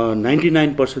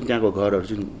 99% त्यहाँको घरहरू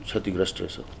चाहिँ क्षतिग्रस्त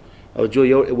रहेछ। अब जो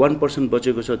 1%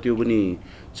 बचेको छ त्यो पनि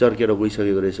चर्केर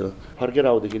गइसकेको रहेछ। फर्केर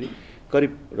आउँदाखेरि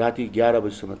करिब राति 11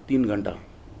 बजीसम्म 3 घन्टा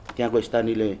त्यहाँको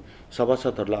स्थानीयले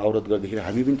सभासदहरूलाई अवरोध गर्दाखेरि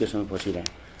हामी पनि त्यसमा फसिरहेँ।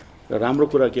 र राम्रो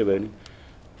कुरा के भयो भने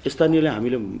स्थानीयले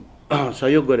हामीले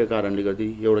सहयोग गरेको कारणले गर्दा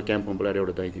एउटा क्याम्पमा बोलाएर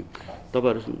एउटा दाइ थियो,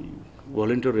 तपाईँहरू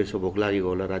भलिन्टियर रहेछ, भोक लागेको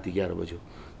होला, राति 11 बज्यो,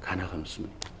 खाना खानुहोस् न।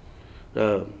 र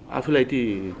आफूलाई यति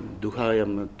दुःख या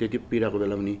त्यति पीडाको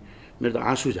बेला पनि मेरो त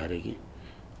आँसु झारे कि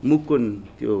मुखको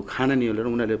त्यो खाना निहालेर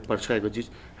उनीहरूले पर्साएको चिज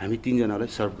हामी 3 जनालाई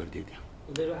सर्भ गरिदियो त्यहाँ।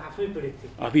 उनीहरू आफै पीडित थिए।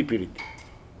 आफै पीडित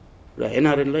थियो र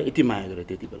एनआरएनलाई यति माया गरे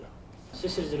त्यति बेला।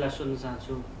 शिशिरजीलाई सोध्न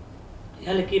चाहन्छु,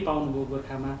 यहाँले के पाउनुभयो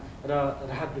गोर्खामा र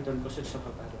राहत वितरण कसरी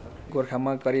सफल भयो?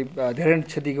 गोर्खामा करिब धेरै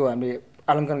क्षतिको हामीले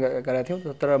आकलन गरेका थियौँ,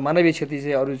 तर मानवीय क्षति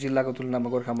चाहिँ अरू जिल्लाको तुलनामा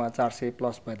गोर्खामा 400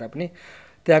 प्लस भए तापनि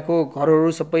त्यहाँको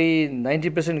घरहरू सबै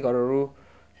 90% घरहरू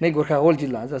नै गोर्खा होल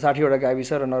जिल्ला 60वटा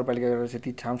गाविस र नगरपालिका चाहिँ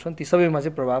ती ठाउँ छन्, ती सबैमा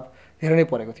चाहिँ प्रभाव धेरै नै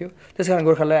परेको थियो। त्यसकारण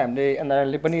गोर्खालाई हामीले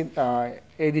एनआरएनले पनि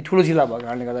यदि ठुलो जिल्ला भएको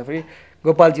कारणले गर्दाखेरि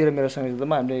गोपालजी र मेरो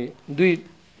संयोजकमा हामीले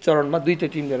 2 चरणमा 2टा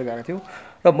टिम लिएर गएका थियौँ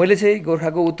र मैले चाहिँ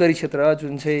गोर्खाको उत्तरी क्षेत्र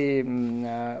जुन चाहिँ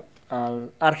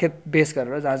आर्खेत बेस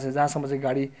गरेर जहाँसम्म चाहिँ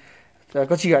गाडी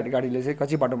कच्ची गाडीले चाहिँ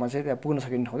कच्ची बाटोमा चाहिँ त्यहाँ पुग्न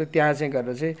सकिने ठाउँ थियो, त्यहाँ चाहिँ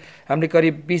गरेर चाहिँ हामीले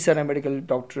करिब 20 जना मेडिकल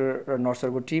डक्टर र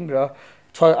नर्सहरूको टिम र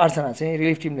 6-8 जना चाहिँ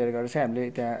रिलिफ टिम लिएर गएर चाहिँ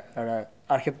हामीले त्यहाँ एउटा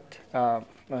आर्खेत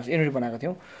युनिट बनाएको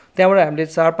थियौँ। त्यहाँबाट हामीले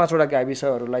 4-5वटा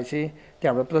गाविसहरूलाई चाहिँ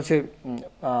त्यहाँबाट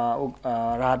प्रत्यक्ष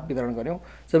राहत वितरण गऱ्यौँ,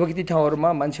 जबकि ती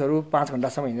ठाउँहरूमा मान्छेहरू 5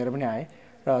 घन्टासम्म हिँडेर पनि आए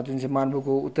र जुन चाहिँ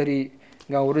मानबुको उत्तरी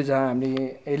गाउँहरू जहाँ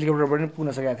हामीले हेलिकप्टरबाट पनि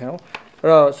पुग्न सकेका थिएनौँ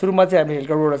र सुरुमा चाहिँ हामीले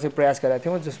हेलिकप्टरबाट चाहिँ प्रयास गरेका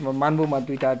थियौँ, जसमा मानबुमा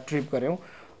 2टा ट्रिप गऱ्यौँ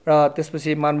र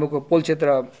त्यसपछि मानबुको पोल क्षेत्र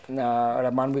एउटा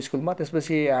मानबु स्कुलमा,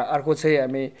 त्यसपछि अर्को चाहिँ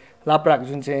हामी लाप्राक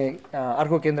जुन चाहिँ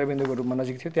अर्को केन्द्रबिन्दुको रूपमा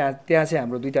नजिक थियो त्यहाँ चाहिँ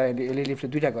हाम्रो 2टा लिफ्टले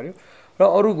 2टा गऱ्यो र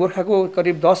अरू गोर्खाको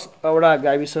करिब 10वटा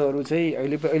गाविसहरू चाहिँ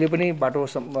अहिले पनि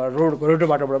घरेटो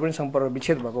बाटोबाट पनि सम्पर्क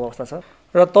विच्छेद भएको अवस्था छ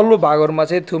र तल्लो भागहरूमा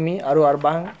चाहिँ थुमी,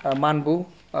 आरुआरबाङ, मानबु,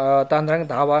 तान्द्राङ,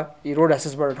 धावा यी रोड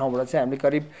एक्सेसबाट ठाउँबाट चाहिँ हामीले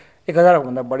करिब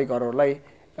 1000भन्दा बढी घरहरूलाई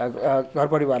घर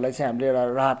परिवारलाई चाहिँ हामीले एउटा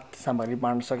राहत सामग्री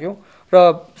बाँड्न सक्यौँ र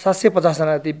 750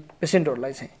 जना ती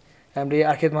पेसेन्टहरूलाई चाहिँ हामीले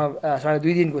आर्खेतमा 2.5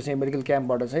 दिनको चाहिँ मेडिकल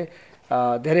क्याम्पबाट चाहिँ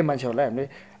धेरै मान्छेहरूलाई हामीले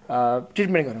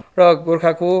ट्रिटमेन्ट गऱ्यौँ र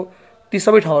गोर्खाको ती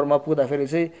सबै ठाउँहरूमा पुग्दाखेरि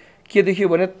चाहिँ के देखियो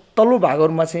भने तल्लो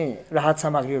भागहरूमा चाहिँ राहत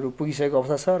सामग्रीहरू पुगिसकेको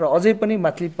अवस्था छ र अझै पनि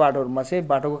माथि पाटहरूमा चाहिँ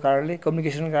बाटोको कारणले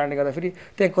कम्युनिकेसनको कारणले गर्दाखेरि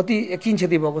त्यहाँ कति यकिन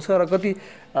क्षति भएको छ र कति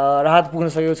राहत पुग्न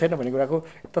सकेको छैन भन्ने कुराको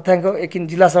तथ्याङ्क यकिन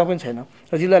जिल्लासँग पनि छैन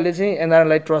र जिल्लाले चाहिँ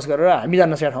एनआरएनलाई ट्रस्ट गरेर हामी जान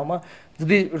नसकेका ठाउँमा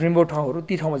जति रिमोट ठाउँहरू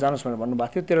ती ठाउँमा जानुहोस् भनेर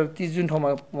भन्नुभएको थियो, तर ती जुन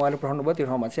ठाउँमा उहाँले पठाउनु भयो त्यो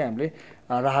ठाउँमा चाहिँ हामीले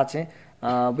राहत चाहिँ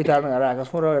वितरण गरेर आएका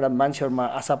छौँ र एउटा मान्छेहरूमा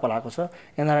आशा पलाएको छ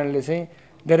एनआरएनले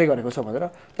चाहिँ धेरै गरेको छ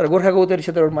भनेर। तर गोर्खाको उत्तरी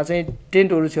क्षेत्रहरूमा चाहिँ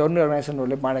टेन्टहरू चाहिँ अरू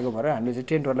अर्गनाइजेसनहरूले बाँडेको भएर हामीले चाहिँ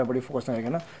टेन्टहरूलाई बढी फोकस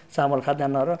नगरिकन चामल,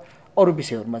 खाद्यान्न र अरू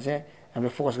विषयहरूमा चाहिँ हामीले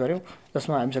फोकस गऱ्यौँ,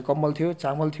 जसमा हामीसँग कम्बल थियो,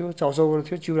 चामल थियो, चाउचाउहरू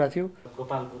थियो, चिउरा थियो।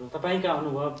 गोपाल गुरु, तपाईँका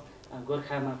अनुभव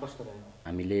गोर्खामा कस्तो रह्यो?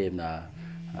 हामीले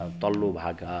तल्लो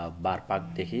भाग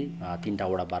बारपाकदेखि 3टा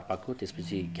वडा बारपाकको,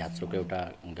 त्यसपछि घ्याचोको एउटा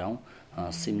गाउँ,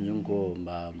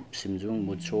 सिमजुङ,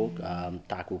 मुछोक,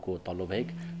 ताकुको तल्लो भेग,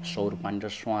 सौरपानी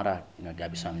र सुवारा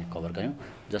गाविस हामीले कभर गऱ्यौँ,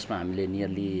 जसमा हामीले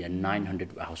नियरली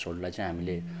 900 हाउस होल्डलाई चाहिँ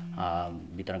हामीले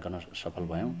वितरण गर्न सफल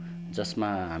भयौँ,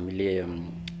 जसमा हामीले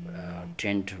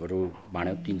टेन्टहरू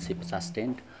बाँड्यौँ 350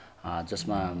 टेन्ट,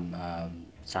 जसमा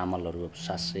चामलहरू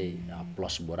 700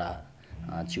 प्लस बोरा,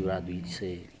 चिउरा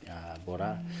 200 बोरा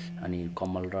अनि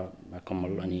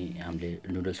कम्बल अनि हामीले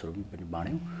नुडल्सहरू पनि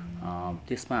बाँड्यौँ।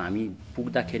 त्यसमा हामी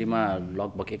पुग्दाखेरिमा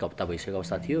लगभग 1 हप्ता भइसकेको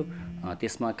अवस्था थियो।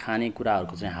 त्यसमा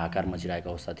खानेकुराहरूको चाहिँ हाकार मचिरहेको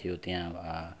अवस्था थियो,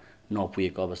 त्यहाँ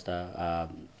नपुगेको अवस्था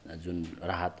जुन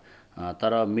राहत।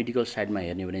 तर मेडिकल साइडमा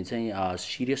हेर्ने भने चाहिँ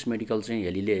सिरियस मेडिकल चाहिँ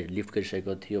हेलीले लिफ्ट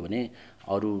गरिसकेको थियो भने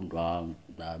अरू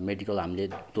मेडिकल हामीले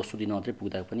दोस्रो दिन मात्रै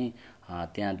पुग्दा पनि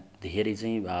त्यहाँ धेरै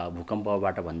चाहिँ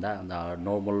भूकम्पबाट भन्दा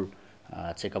नर्मल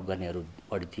चेकअप गर्नेहरू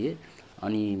बढी थिए।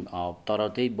 अनि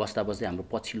तर त्यही बस्दा हाम्रो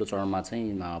पछिल्लो चरणमा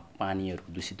चाहिँ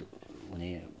पानीहरू दूषित हुने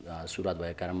सुरुवात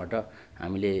भएको कारणबाट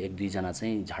हामीले 1-2 जना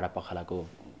चाहिँ झाडा पखालाको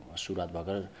सुरुवात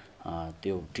भएर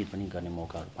त्यो ट्रिट पनि गर्ने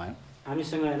मौकाहरू पायौँ।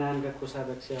 हामीसँग एनआरएनका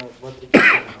कोषाध्यक्ष बद्री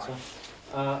हुनुहुन्छ,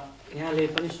 यहाँले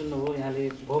पनि सुन्नुभयो, यहाँले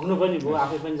भोग्नु पनि भयो,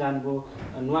 आफै पनि जानुभयो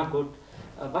नुवाकोट।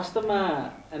 वास्तवमा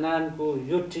एनआरएनको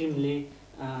यो टिमले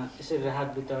यसरी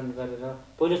राहत वितरण गरेर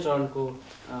पहिलो चरणको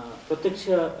प्रत्यक्ष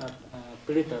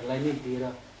पीडितहरूलाई नै दिएर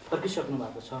फर्किसक्नु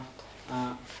भएको छ।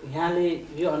 यहाँले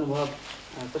यो अनुभव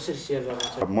कसरी सेयर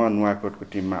गर्नुहुन्छ? म नुवाकोटको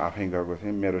टिममा आफै गएको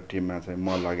थिएँ। मेरो टिममा चाहिँ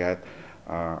म लगायत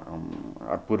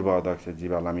पूर्व अध्यक्ष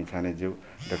जीवा लामिछानेज्यू,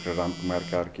 डाक्टर रामकुमार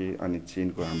कार्की, अनि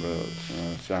चीनको हाम्रो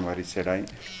श्यामहरी सेडाई,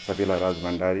 सपिला राज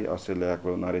भण्डारी, अस्ट्रेलियाको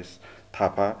नरेश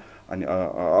थापा, अनि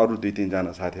अरू 2-3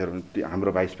 जना साथीहरू,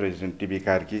 हाम्रो भाइस प्रेसिडेन्ट टिबी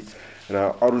कार्की र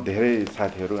अरू धेरै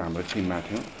साथीहरू हाम्रो टिममा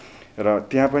थियौँ। र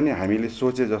त्यहाँ पनि हामीले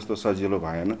सोचे जस्तो सजिलो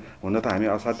भएन। हुन त हामी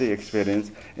असाध्यै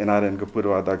एक्सपिरियन्स, एनआरएनको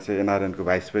पूर्व अध्यक्ष, एनआरएनको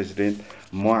भाइस प्रेसिडेन्ट,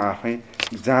 म आफै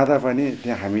जाँदा पनि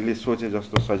त्यहाँ हामीले सोचे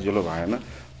जस्तो सजिलो भएन।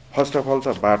 फर्स्ट अफ अल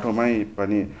त बाटोमै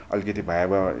पनि अलिकति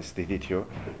भयावह स्थिति थियो।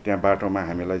 त्यहाँ बाटोमा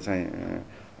हामीलाई चाहिँ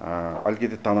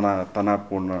अलिकति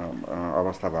तनावपूर्ण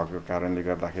अवस्था भएको कारणले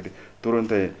गर्दाखेरि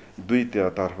तुरुन्तै दुई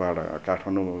तर्फबाट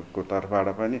काठमाडौँको तर्फबाट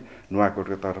पनि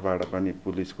नुवाकोटको तर्फबाट पनि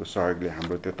पुलिसको सहयोगले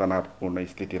हाम्रो त्यो तनावपूर्ण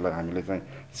स्थितिलाई हामीले चाहिँ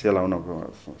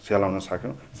सेलाउन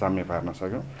सक्यौँ, साम्य पार्न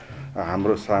सक्यौँ।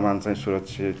 हाम्रो सामान चाहिँ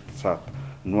सुरक्षित साथ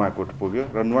नुवाकोट पुग्यो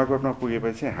र नुवाकोटमा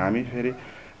पुगेपछि हामी फेरि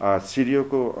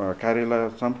सिडिओको कार्यालय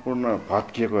सम्पूर्ण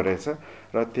भत्किएको रहेछ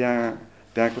र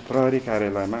त्यहाँको प्रहरी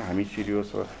कार्यालयमा हामी सिडिओ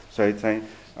सहित चाहिँ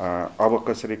अब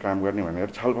कसरी काम गर्ने भनेर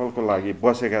छलफलको लागि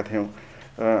बसेका थियौँ।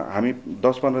 हामी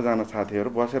 10-15 जना साथीहरू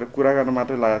बसेर कुरा गर्न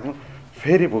मात्रै लागेका थियौँ।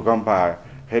 फेरि भूकम्प आयो।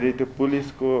 फेरि त्यो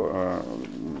पुलिसको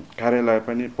कार्यालय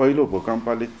पनि पहिलो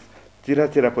भूकम्पले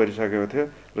चिराचिरा परिसकेको थियो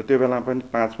र त्यो बेलामा पनि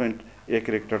 5.1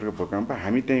 रेक्टरको भूकम्प।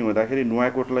 हामी त्यहीँ हुँदाखेरि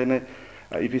नुवाकोटलाई नै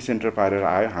इपिसेन्टर पारेर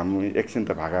आयो। हामी एकछिन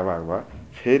त भागाभाग भयो।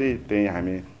 फेरि त्यहीँ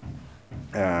हामी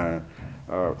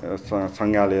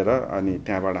सँगालेर अनि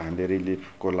त्यहाँबाट हामीले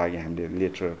रिलिफको लागि हामीले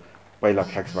लेटर पहिला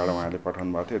फ्याक्सबाट उहाँले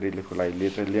पठाउनु भएको थियो। रिलिफको लागि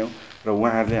लेटर ल्यायौँ र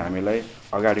उहाँहरूले हामीलाई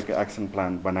अगाडिको एक्सन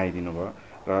प्लान बनाइदिनु भयो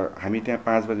र हामी त्यहाँ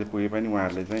 5 बजे पुगे पनि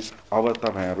उहाँहरूले चाहिँ अब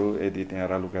तपाईँहरू यदि त्यहाँ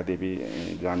रालुका देवी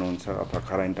जानुहुन्छ अथवा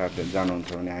खराइन्टार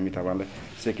जानुहुन्छ भने हामी तपाईँलाई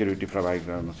सेक्युरिटी प्रोभाइड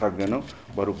गर्न सक्दैनौँ,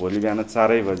 बरु भोलि बिहान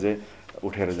 4 बजे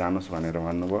उठेर जानुहोस् भनेर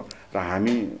भन्नुभयो र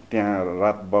हामी त्यहाँ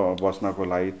रात बस्नको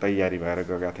लागि तयारी भएर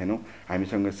गएका थिएनौँ।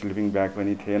 हामीसँग स्लिपिङ ब्याग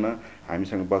पनि थिएन,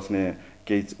 हामीसँग बस्ने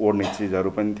केही ओड्ने चिजहरू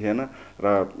पनि थिएन र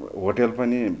होटेल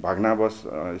पनि भग्नावश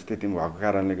स्थितिमा भएको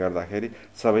कारणले गर्दाखेरि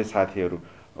सबै साथीहरू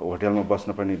होटेलमा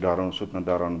बस्न पनि सुत्न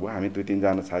डराउनु भयो। हामी 2-3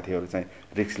 जना साथीहरू चाहिँ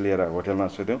रिस्क लिएर होटेलमा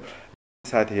सुत्यौँ।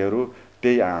 साथीहरू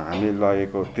त्यही हामीले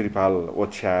लगेको त्रिपाल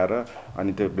ओछ्याएर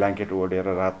अनि त्यो ब्ल्याङ्केट ओढेर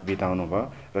रात बिताउनु भयो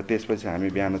र त्यसपछि हामी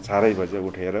बिहान 4 बजे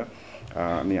उठेर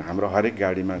अनि हाम्रो हरेक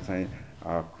गाडीमा चाहिँ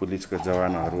पुलिसको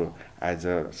जवानहरू एज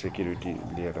अ सेक्युरिटी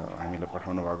लिएर हामीलाई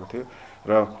पठाउनु भएको थियो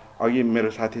र अघि मेरो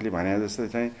साथीले भने जस्तै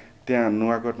चाहिँ त्यहाँ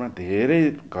नुवाकोटमा धेरै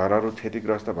घरहरू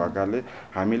क्षतिग्रस्त भएकाले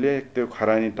हामीले त्यो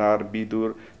खरानी टार बिदुर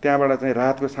त्यहाँबाट चाहिँ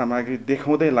रातको सामग्री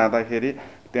देखाउँदै लाँदाखेरि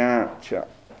त्यहाँ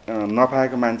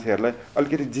नपाएको मान्छेहरूलाई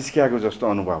अलिकति जिस्क्याएको जस्तो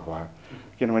अनुभव भयो।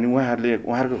 किनभने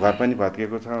उहाँहरूको घर पनि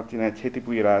भत्किएको छ, तिनीहरू क्षति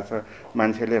पुगिरहेछ,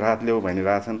 मान्छेहरूले रात ल्याऊ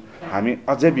भनिरहेछन्। हामी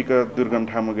अझै दुर्गम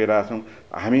ठाउँमा गइरहेछौँ।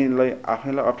 हामीलाई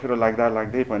आफैलाई अप्ठ्यारो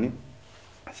लाग्दै पनि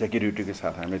सेक्युरिटीको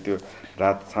साथ हामीले त्यो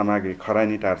रात सामग्री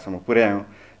खरानी टारसम्म पुर्यायौँ।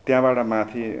 त्यहाँबाट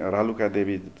माथि रालुका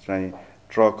देवी चाहिँ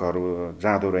ट्रकहरू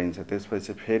जाँदो रहेछ।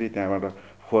 त्यसपछि फेरि त्यहाँबाट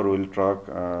 4 व्हिल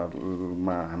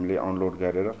ट्रकमा हामीले अनलोड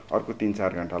गरेर अर्को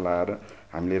 3-4 घन्टा लगाएर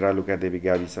हामीले रालुका देवी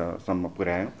गाविससम्म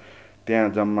पुर्यायौँ। त्यहाँ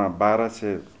जम्मा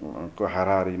 1200 को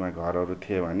हाराहारीमा घरहरू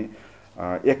थिए भने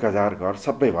 1000 घर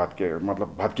सबै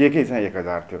भत्किएकै चाहिँ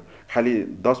 1000 थियो। खालि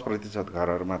 10%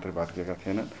 घरहरू मात्रै भत्किएका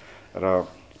थिएनन् र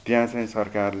त्यहाँ चाहिँ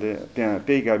सरकारले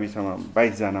त्यही गाविसमा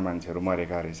 22 जना मान्छेहरू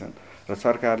मरेका रहेछन् र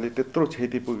सरकारले त्यत्रो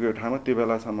क्षति पुगेको ठाउँमा त्यो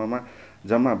बेलासम्ममा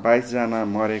जम्मा 22 जना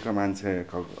मरेको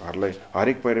मान्छेहरूलाई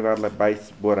हरेक परिवारलाई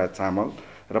 22 बोरा चामल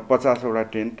र 50 वटा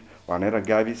टेन्ट भनेर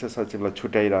गाविस सचिवलाई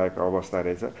छुट्याइरहेको अवस्था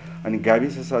रहेछ। अनि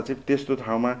गाविस सचिव त्यस्तो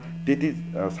ठाउँमा त्यति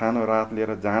सानो रात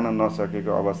लिएर जान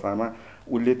नसकेको अवस्थामा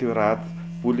उसले त्यो रात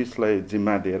पुलिसलाई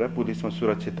जिम्मा दिएर पुलिसमा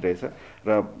सुरक्षित रहेछ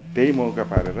र त्यही मौका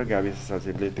पारेर गाविस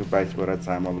सचिवले त्यो 22 बोरा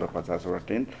चामल र 50 वटा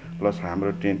टेन्ट प्लस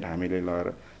हाम्रो टेन्ट हामीले लगेर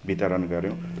वितरण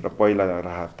गऱ्यौँ र पहिला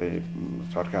राहत चाहिँ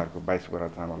सरकारको 22 बोरा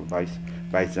चामल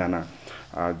 22 जना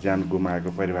ज्यान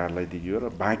गुमाएको परिवारलाई दिइयो र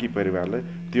बाँकी परिवारलाई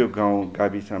त्यो गाउँ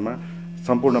गाविसमा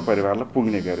सम्पूर्ण परिवारलाई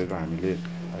पुग्ने गरेर हामीले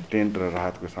टेन्ट र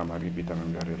राहतको सामग्री वितरण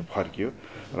गरेर फर्कियो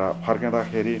र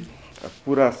फर्कँदाखेरि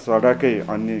पुरा सडकै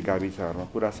अन्य गाविसहरूमा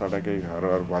पुरा सडकै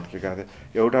घरहरू भत्केका थिए।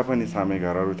 एउटा पनि सामै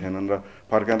घरहरू थिएनन् र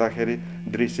फर्कँदाखेरि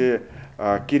दृश्य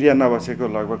क्रिया नबसेको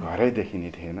लगभग घरै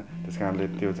देखिने थिएन। त्यस कारणले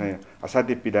त्यो चाहिँ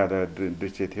असाध्यै पीडादायक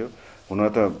दृश्य थियो। हुन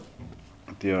त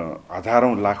त्यो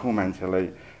हजारौँ लाखौँ मान्छेलाई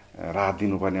राहत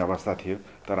दिनुपर्ने अवस्था थियो,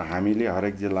 तर हामीले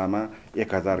हरेक जिल्लामा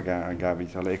 1000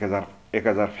 गाविसलाई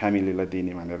 1000 फ्यामिलीलाई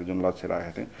दिने भनेर जुन लक्ष्य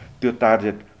राखेका थियौँ त्यो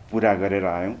टार्गेट पुरा गरेर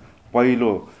आयौँ।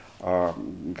 पहिलो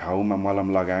घाउमा मलम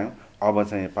लगायौँ। अब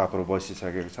चाहिँ पात्रो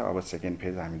बसिसकेको छ। अब सेकेन्ड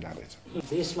फेज हामी जाँदैछौँ।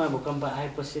 देशमा भूकम्प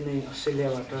आएपछि नै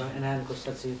अस्ट्रेलियाबाट एनआइएनको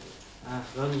सचिव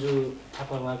रन्जु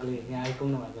थापा वाग्ले यहाँ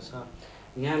आइपुग्नु भएको छ।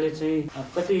 यहाँले चाहिँ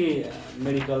कति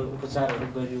मेडिकल उपचारहरू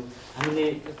गर्यो, हामीले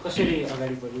कसरी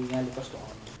अगाडि बढ्यौँ, यहाँले कस्तो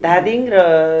धादिङ र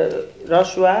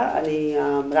रसुवा अनि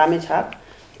रामेछाप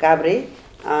काभ्रे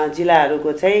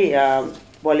जिल्लाहरूको चाहिँ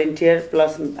भोलिन्टियर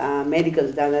प्लस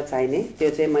मेडिकल जाँदा चाहिने त्यो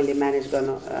चाहिँ मैले म्यानेज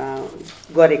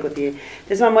गरेको थिएँ।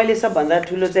 त्यसमा मैले सबभन्दा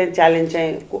ठुलो चाहिँ च्यालेन्ज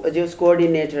चाहिँ जोस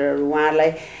कोअर्डिनेटरहरू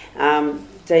उहाँलाई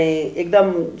चाहिँ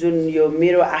एकदम जुन यो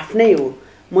मेरो आफ्नै हो,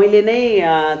 मैले नै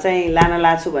चाहिँ लान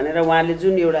लाछु भनेर उहाँले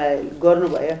जुन एउटा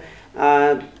गर्नुभयो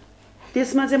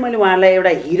त्यसमा चाहिँ मैले उहाँलाई एउटा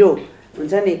हिरो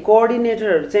हुन्छ नि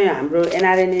कोअर्डिनेटरहरू चाहिँ हाम्रो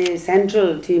एनआरएनए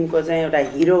सेन्ट्रल टिमको चाहिँ एउटा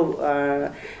हिरो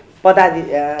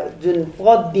जुन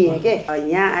पद दिएँ के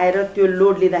यहाँ आएर त्यो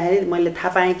लोड लिँदाखेरि मैले थाहा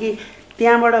पाएँ कि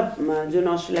त्यहाँबाट जुन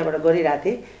अस्ट्रेलियाबाट गरिरहेको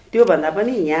थिएँ त्योभन्दा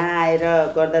पनि यहाँ आएर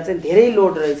गर्दा चाहिँ धेरै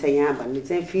लोड रहेछ यहाँ भन्ने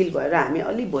चाहिँ फिल भएर हामी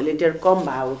अलिक भोलिन्टियर कम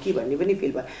भयो हो कि भन्ने पनि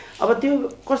फिल भयो। अब त्यो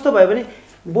कस्तो भयो भने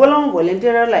बोलाउँ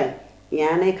भोलिन्टियरलाई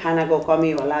यहाँ नै खानाको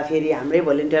कमी होला फेरि हाम्रै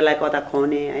भोलिन्टियरलाई कता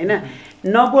खुवाउने होइन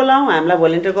नबोलाउँ हामीलाई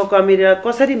भोलिन्टियरको कमी र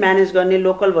कसरी म्यानेज गर्ने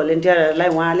लोकल भोलिन्टियरहरूलाई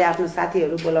उहाँले आफ्नो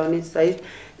साथीहरू बोलाउने सहित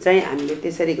चाहिँ हामीले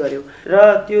त्यसरी गऱ्यौँ र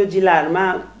त्यो जिल्लाहरूमा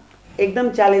एकदम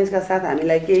च्यालेन्जका साथ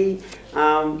हामीलाई केही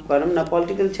भनौँ न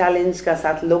पोलिटिकल च्यालेन्जका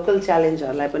साथ लोकल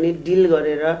च्यालेन्जहरूलाई पनि डिल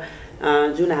गरेर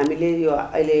जुन हामीले यो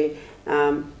अहिले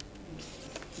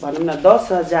भनौँ न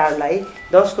 10,000लाई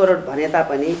 10 करोड भने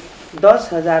तापनि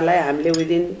 10,000लाई हामीले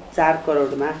विदिन 4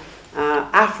 करोडमा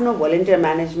आफ्नो भोलिन्टियर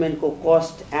म्यानेजमेन्टको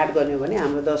कस्ट एड गर्ने हो भने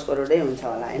हाम्रो 10 करोडै हुन्छ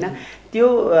होला होइन। त्यो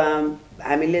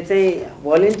हामीले चाहिँ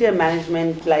भोलिन्टियर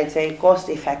म्यानेजमेन्टलाई चाहिँ कस्ट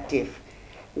इफेक्टिभ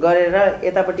गरेर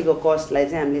यतापट्टिको कस्टलाई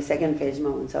चाहिँ हामीले सेकेन्ड फेजमा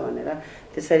हुन्छ भनेर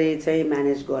त्यसरी चाहिँ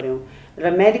म्यानेज गऱ्यौँ।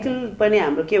 र मेडिकल पनि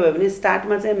हाम्रो के भयो भने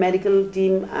स्टार्टमा चाहिँ मेडिकल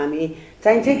टिम हामी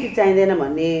चाहिन्छ कि चाहिँदैन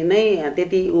भन्ने नै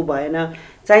त्यति भएन,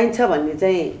 चाहिन्छ भन्ने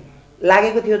चाहिँ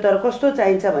लागेको थियो तर कस्तो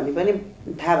चाहिन्छ भन्ने पनि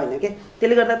थाहा भएन के।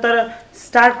 त्यसले गर्दा तर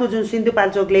स्टार्टको जुन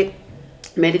सिन्धुपाल्चोकले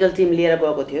मेडिकल टिम लिएर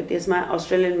गएको थियो त्यसमा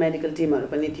अस्ट्रेलियन मेडिकल टिमहरू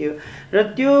पनि थियो र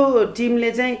त्यो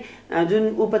टिमले चाहिँ जुन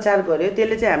उपचार गर्यो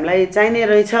त्यसले चाहिँ हामीलाई चाहिने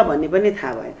रहेछ भन्ने पनि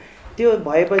थाहा भयो। त्यो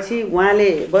भएपछि उहाँले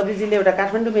बद्रीजीले एउटा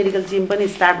काठमाडौँ मेडिकल टिम पनि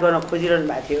स्टार्ट गर्न खोजिरहनु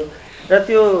भएको थियो र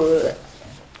त्यो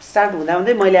स्टार्ट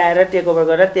हुँदाहुँदै मैले आएर टेक ओभर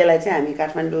गरेर त्यसलाई चाहिँ हामी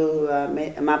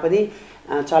काठमाडौँमा पनि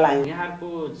चलायौँ। यहाँको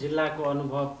जिल्लाको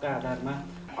अनुभवका आधारमा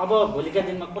अब भोलिका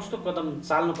दिनमा कस्तो कदम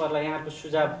चाल्नु पर्ला, यहाँको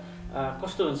सुझाव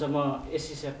कस्तो हुन्छ म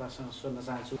एससी शेर्पासँग सोध्न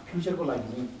चाहन्छु। फ्युचरको लागि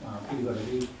चाहिँ के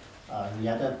गर्दाखेरि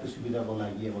यातायातको सुविधाको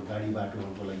लागि अब गाडी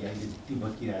बाटोहरूको लागि अहिले जति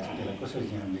बत्किरहेको छ त्यसलाई कसरी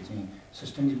चाहिँ हामीले चाहिँ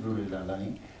सस्टेनेबल प्रोग्राम लाने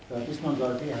र त्यसमा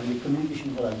गर्दै हामीले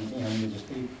कम्युनिकेसनको लागि चाहिँ हामीले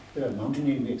जस्तै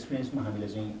माउन्टेनियरिङ एक्सपिरियन्समा हामीले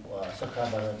चाहिँ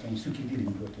सरकारबाट चाहिँ स्वीकृति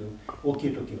दिनु थियो ओके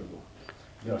टोकेहरूको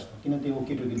व्यवस्था, किन त्यो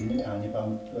ओके टोके दिने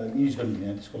नेपालमा युज गर्नु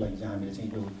दिँदैन त्यसको लागि चाहिँ हामीले चाहिँ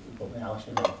त्यो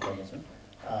आवश्यक गरेका छौँ।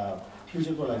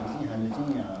 फ्युचरको लागि चाहिँ हामीले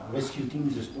चाहिँ रेस्क्यु टिम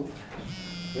जस्तो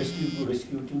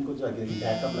रेस्क्यु टिमको चाहिँ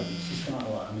ब्याकअप लागि सिस्टम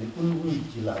अब हामीले कुन कुन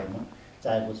जिल्लाहरूमा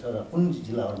चाहेको छ र कुन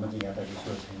जिल्लाहरूमा चाहिँ यातायात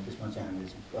सुरक्षा छैन त्यसमा चाहिँ हामीले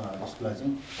यसको लागि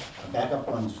चाहिँ ब्याकअप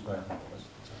प्लान जस्तो राख्नुपर्छ।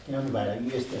 किनभने बाहिर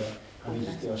युएसतिर हामी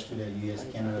जस्तै अस्ट्रेलिया युएस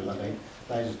क्यानाडा लगायत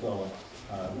प्रायः जस्तो अब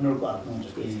उनीहरूको आफ्नो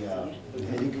जस्तै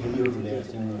हेलीहरू ल्याएर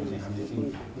चाहिँ उनीहरू चाहिँ हामीले चाहिँ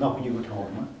नपुगेको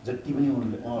ठाउँहरूमा जति पनि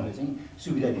उहाँहरूले चाहिँ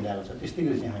सुविधा दिलाएको छ त्यस्तै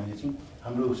गरी चाहिँ हामीले चाहिँ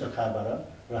हाम्रो सरकारबाट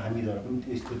र हामीद्वारा पनि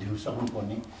त्यस्तो दिनु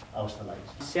सक्नुपर्ने अवस्था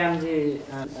लागेको छ। श्यामजी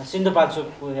सिन्धुपाल्चोक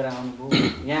पुगेर आउनुभयो,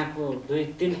 यहाँको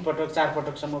 2-3 पटक 4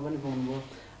 पटकसम्म पनि पुग्नुभयो।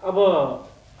 अब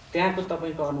त्यहाँको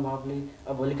तपाईँको अनुभवले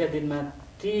अब भोलिका दिनमा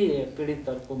ती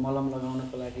पीडितहरूको मलम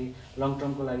लगाउनको लागि लङ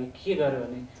टर्मको लागि के गर्यो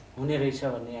भने हुने रहेछ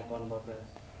भन्ने यहाँको अनुभव रह्यो।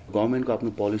 गभर्मेन्टको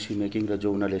आफ्नो पोलिसी मेकिङ र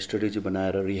जो उनीहरूले स्ट्रेटेजी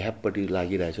बनाएर रिह्याबपट्टि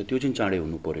लागिरहेछ त्यो चाहिँ चाँडै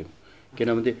हुनु पऱ्यो।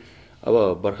 किनभने अब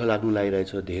बर्खा लाग्नु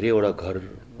लागिरहेछ, धेरैवटा घर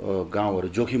गाउँहरू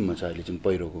जोखिममा छ अहिले चाहिँ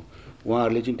पहिरोको।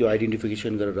 उहाँहरूले चाहिँ त्यो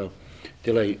आइडेन्टिफिकेसन गरेर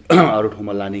त्यसलाई अरू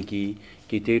ठाउँमा लाने कि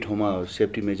त्यही ठाउँमा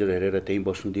सेफ्टी मेजर हेरेर त्यहीँ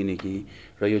बस्नु दिने कि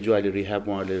र यो जो अहिले रिह्याब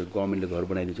उहाँहरूले गभर्मेन्टले घर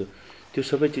बनाइदिन्छ त्यो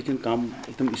सबै चिज चाहिँ काम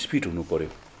एकदम स्पिड हुनु पऱ्यो।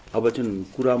 अब चाहिँ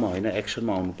कुरामा होइन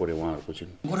एक्सनमा आउनु पऱ्यो उहाँहरूको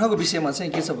चाहिँ। गोर्खाको विषयमा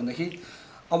चाहिँ के छ भन्दाखेरि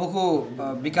अबको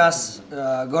विकास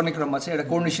गर्ने क्रममा चाहिँ एउटा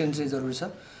कोअर्डिनेसन चाहिँ जरुरी छ,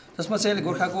 जसमा चाहिँ अहिले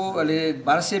गोर्खाको अहिले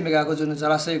 1200 मेगाको जुन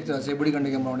जलाशयुक्त चाहिँ बुढी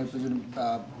गण्डकी बनाउने जुन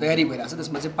तयारी भइरहेको छ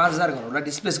त्यसमा चाहिँ 5000 घरहरूलाई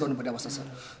डिस्प्लेस गर्नुपर्ने अवस्था छ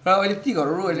र अहिले ती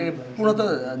घरहरू अहिले पूर्णतः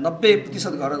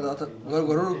 90%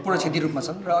 घरहरू पूर्ण क्षतिको रूपमा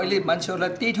छन् र अहिले मान्छेहरूलाई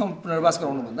त्यही ठाउँ पुनर्वास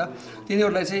गराउनुभन्दा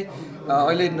तिनीहरूलाई चाहिँ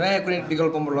अहिले नयाँ कुनै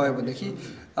विकल्पमा लग्यो भनेदेखि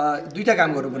दुईटा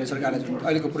काम गर्नुपर्ने सरकारले जुन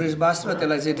अहिलेको पुनर्वास र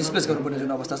त्यसलाई चाहिँ डिस्प्लेस गर्नुपर्ने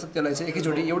जुन अवस्था छ त्यसलाई चाहिँ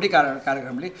एकैचोटि एउटै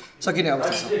कार्यक्रमले सकिने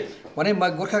अवस्था छ भने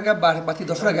गोर्खाका माथि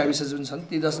 10वटा गाविस जुन छन्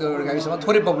ती 10वटा गाविसमा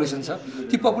थोरै पपुलेसन छ।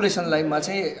 ती पपुलेसनलाई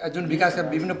चाहिँ जुन विकासका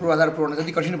विभिन्न पूर्वाधार पुर्याउन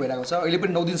जति कठिन भइरहेको छ, अहिले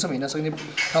पनि 9 दिनसम्म हिँड्न सक्ने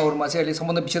ठाउँहरूमा चाहिँ अहिले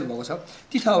सम्बन्ध विच्छेद भएको छ।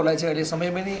 ती ठाउँहरूलाई चाहिँ अहिले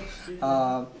समयमै नै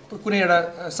कुनै एउटा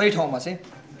सही ठाउँमा चाहिँ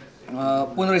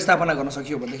पुनर्स्थापना गर्न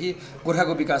सकियो भनेदेखि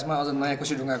गोर्खाको विकासमा अझ नयाँ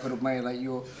खुसी ढुङ्गाको रूपमा यसलाई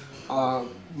यो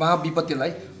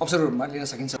महाविपत्तिलाई अवसरको रूपमा लिन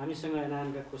सकिन्छ। हामीसँग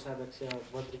एनआरएनका कोषाध्यक्ष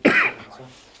बद्री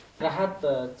राहत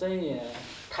चाहिँ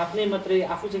थाप्ने मात्रै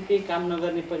आफू चाहिँ केही काम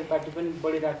नगर्ने परिपाटी पनि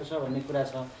बढिरहेको छ भन्ने कुरा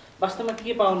छ। वास्तवमा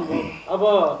के पाउनुभयो? अब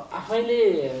आफैले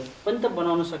पनि त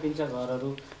बनाउन सकिन्छ घरहरू।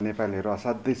 नेपालीहरू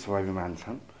असाध्यै स्वाभिमान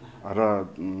छन् र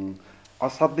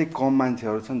असाध्यै कम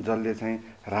मान्छेहरू छन् जसले चाहिँ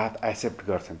राहत एक्सेप्ट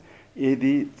गर्छन्।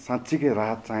 यदि साँच्चीकै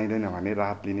राहत चाहिँदैन भने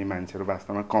राहत लिने मान्छेहरू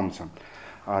वास्तवमा कम छन्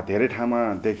धेरै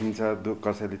ठाउँमा देखिन्छ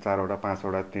कसैले 4वटा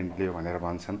 5वटा टेन्ट लियो भनेर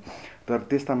भन्छन्, तर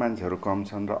त्यस्ता मान्छेहरू कम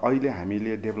छन्। र अहिले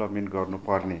हामीले डेभलपमेन्ट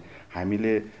गर्नुपर्ने,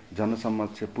 हामीले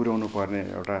जनसमक्ष पुर्याउनु पर्ने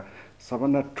एउटा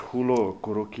सबभन्दा ठुलो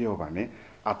कुरो के हो भने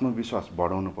आत्मविश्वास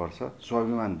बढाउनुपर्छ,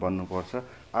 स्वाभिमान बन्नुपर्छ,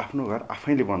 आफ्नो घर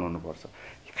आफैले बनाउनुपर्छ।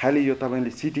 खालि यो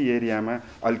तपाईँले सिटी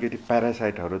एरियामा अलिकति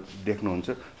प्यारासाइटहरू देख्नुहुन्छ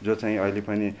जो चाहिँ अहिले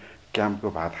पनि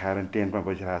क्याम्पको भात खाएर टेन्टमा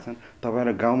बसिरहेछन्।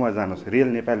 तपाईँहरू गाउँमा जानुहोस्, रियल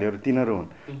नेपालीहरू तिनीहरू हुन्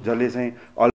जसले चाहिँ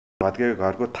भत्केको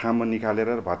घरको थामो निकालेर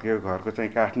र भत्केको घरको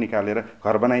चाहिँ काठ निकालेर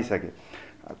घर बनाइसके।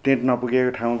 टेन्ट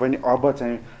नपुगेको ठाउँमा पनि अब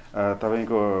चाहिँ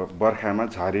तपाईँको बर्खामा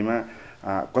झरीमा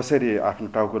कसरी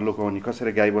आफ्नो टाउको लुकाउने,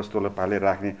 कसरी गाईबस्तुलाई पालेर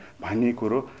राख्ने भन्ने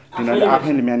कुरो तिनीहरूले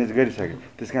आफैले म्यानेज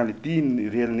गरिसके। त्यस कारणले ती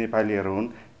रियल नेपालीहरू हुन्,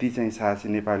 ती चाहिँ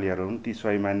साहसी नेपालीहरू हुन्, ती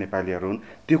स्वाभिमान नेपालीहरू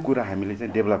हुन्। त्यो कुरा हामीले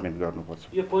चाहिँ डेभलपमेन्ट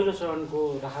गर्नुपर्छ। यो पहिलो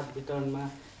चरणको राहत वितरणमा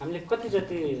हामीले कति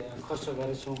जति खर्च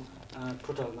गरेछौँ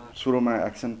टोटलमा? सुरुमा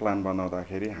एक्सन प्लान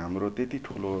बनाउँदाखेरि हाम्रो त्यति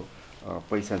ठुलो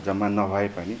पैसा जम्मा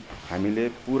नभए पनि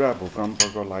हामीले पुरा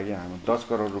भूकम्पको लागि हामी 10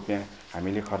 करोड रुपियाँ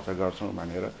हामीले खर्च गर्छौँ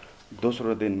भनेर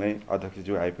दोस्रो दिनमै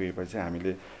अध्यक्षज्यू आइपुगेपछि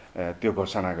हामीले त्यो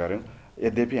घोषणा गऱ्यौँ।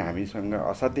 यद्यपि हामीसँग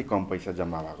असाध्यै कम पैसा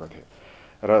जम्मा भएको थियो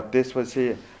र त्यसपछि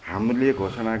हामीले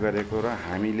घोषणा गरेको र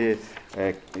हामीले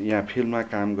यहाँ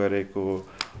फिल्डमा काम गरेको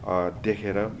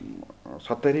देखेर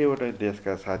 70वटा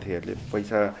देशका साथीहरूले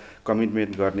पैसा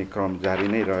कमिटमेन्ट गर्ने क्रम जारी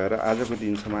नै रहेर आजको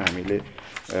दिनसम्म हामीले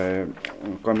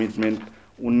कमिटमेन्ट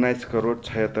 19 करोड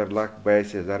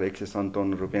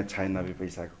 76,82,157 रुपियाँ 96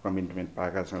 पैसाको कमिटमेन्ट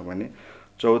पाएका छौँ भने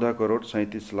 14 करोड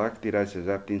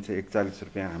 37,83,341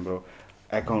 रुपियाँ हाम्रो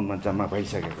एकाउन्टमा जम्मा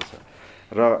भइसकेको छ।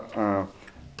 र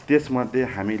त्यसमध्ये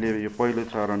हामीले यो पहिलो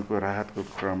चरणको राहतको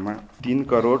क्रममा 3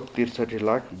 करोड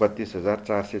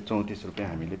 63,32,434 रुपियाँ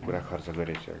हामीले पुरा खर्च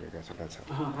गरिसकेका छौँ।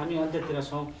 हामी अन्त्यतिर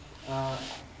छौँ।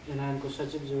 एनआइएनको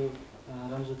सचिवज्यू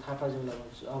रन्जु थापाज्यूलाई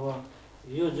भन्छु, अब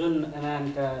यो जुन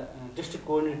एनआइएनका डिस्ट्रिक्ट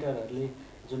कोअर्डिनेटरहरूले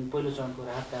जुन पहिलो चरणको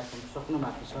राहत कार्यक्रम सक्नु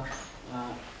भएको छ,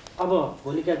 अब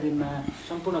भोलिका दिनमा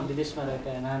सम्पूर्ण विदेशमा रहेका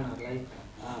एनआइएनहरूलाई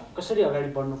कसरी अगाडि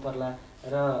बढ्नु पर्ला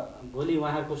र भोलि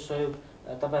उहाँहरूको सहयोग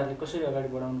तपाईहरुले कसरी अगाडि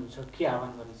बढाउनुहुन्छ, के आह्वान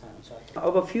गर्न चाहनुहुन्छ?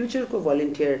 अब फ्युचरको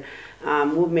भोलिन्टियर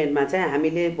मुभमेन्टमा चाहिँ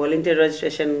हामीले भोलिन्टियर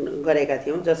रेजिस्ट्रेसन गरेका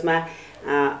थियौँ, जसमा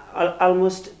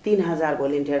अलमोस्ट 3000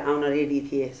 भोलिन्टियर आउन रेडी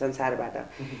थिए संसारबाट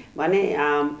भने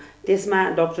त्यसमा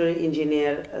डक्टर,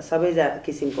 इन्जिनियर सबै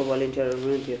किसिमको भोलिन्टियरहरू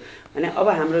हुनुहुन्थ्यो भने अब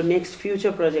हाम्रो नेक्स्ट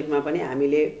फ्युचर प्रोजेक्टमा पनि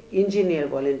हामीले इन्जिनियर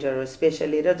भोलिन्टियरहरू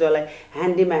स्पेसली र जसलाई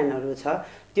ह्यान्डिम्यानहरू छ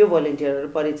त्यो भोलिन्टियरहरू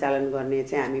परिचालन गर्ने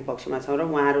चाहिँ हामी पक्षमा छौँ र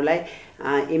उहाँहरूलाई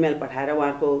इमेल पठाएर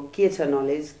उहाँको के छ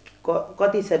नलेज,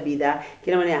 कति छ विधा,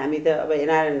 किनभने हामी त अब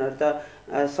एनआरएनहरू त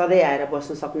सधैँ आएर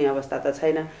बस्न सक्ने अवस्था त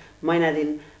छैन। महिना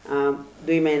दिन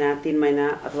 2 महिना 3 महिना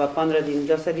अथवा 15 दिन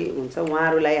जसरी हुन्छ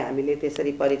उहाँहरूलाई हामीले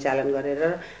त्यसरी परिचालन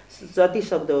गरेर जति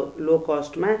सक्दो लो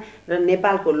कस्टमा र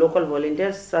नेपालको लोकल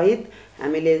भोलिन्टियर सहित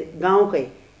हामीले गाउँकै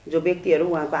जो व्यक्तिहरू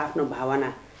उहाँको आफ्नो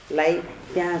भावनालाई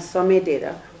त्यहाँ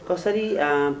समेटेर कसरी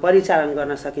परिचालन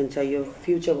गर्न सकिन्छ यो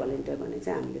फ्युचर भोलिन्टियर भने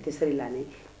चाहिँ हामीले त्यसरी लाने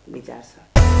विचार छ।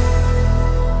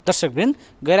 दर्शकवृन्द,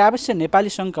 गैर आवश्यक नेपाली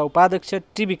सङ्घका उपाध्यक्ष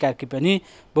टिबी कार्की पनि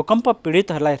भूकम्प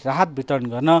पीडितहरूलाई राहत वितरण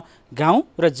गर्न गाउँ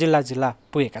र जिल्ला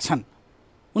पुगेका छन्।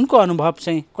 उनको अनुभव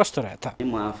चाहिँ कस्तो रह्यो त?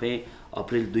 म आफै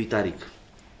अप्रिल 2 तारिक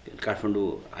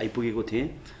काठमाडौँ आइपुगेको थिएँ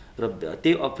र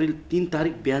त्यही अप्रिल 3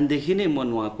 तारिक बिहानदेखि नै म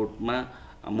नुवाकोटमा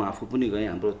म आफू पनि गएँ।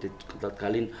 हाम्रो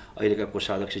तत्कालीन अहिलेका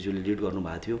कोषाध्यक्षज्यूले लिड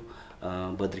गर्नुभएको थियो,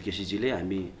 बद्री केसीजीले।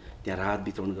 हामी त्यहाँ राहत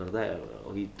वितरण गर्दा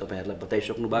अघि तपाईँहरूलाई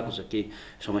बताइसक्नु भएको छ केही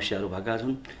समस्याहरू भएका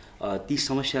छन्। ती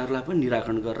समस्याहरूलाई पनि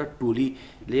निराकरण गरेर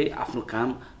टोलीले आफ्नो काम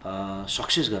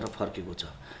सक्सेस गरेर फर्केको छ।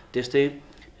 त्यस्तै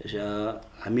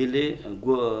हामीले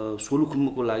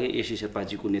सोलुखुम्बुको लागि एसी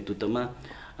शेर्पाजीको नेतृत्वमा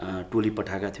टोली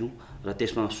पठाएका थियौँ र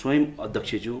त्यसमा स्वयं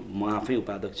अध्यक्षज्यू, म आफै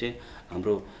उपाध्यक्ष,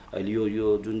 हाम्रो अहिले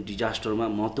यो जुन डिजास्टरमा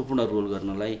महत्त्वपूर्ण रोल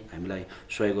गर्नलाई हामीलाई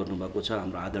सहयोग गर्नुभएको छ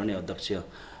हाम्रो आदरणीय अध्यक्ष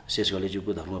शेष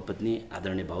घलेज्यूको धर्मपत्नी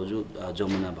आदरणीय भाउजू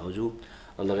जमुना भाउजू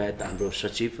लगायत हाम्रो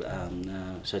सचिव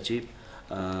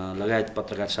लगायत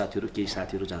पत्रकार साथीहरू, केही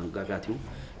साथीहरू गएका थियौँ।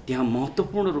 त्यहाँ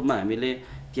महत्त्वपूर्ण रूपमा हामीले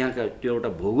त्यहाँका त्यो एउटा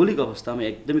भौगोलिक अवस्थामा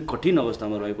एकदमै कठिन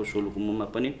अवस्थामा रहेको सोलुखुम्बुमा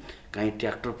पनि काहीँ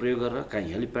ट्र्याक्टर प्रयोग गरेर,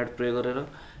 काहीँ हेलिप्याड प्रयोग गरेर,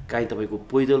 काहीँ तपाईँको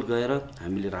पैदल गएर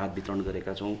हामीले राहत वितरण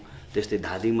गरेका छौँ। त्यस्तै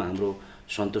धादिङमा हाम्रो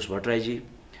सन्तोष भट्टराईजी,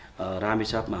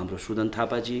 रामेछापमा हाम्रो सुदन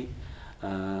थापाजी,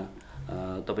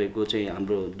 तपाईँको चाहिँ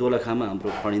हाम्रो दोलखामा हाम्रो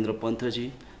फणीन्द्र पन्थजी,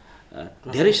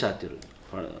 धेरै साथीहरू,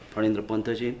 फणीन्द्र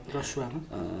पन्थजी,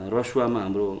 रसुवामा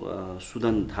हाम्रो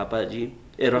सुदन थापाजी,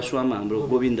 रसुवामा हाम्रो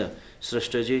गोविन्द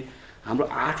श्रेष्ठजी, हाम्रो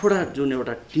 8वटा जुन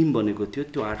एउटा टिम बनेको थियो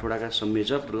त्यो 8वटाका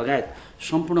संयोजक लगायत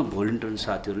सम्पूर्ण भोलिन्टियर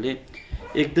साथीहरूले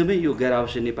एकदमै यो गैर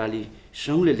आवश्यक नेपाली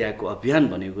सङ्घले ल्याएको अभियान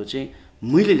भनेको चाहिँ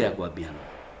मैले ल्याएको अभियान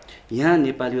हो। यहाँ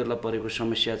नेपालीहरूलाई परेको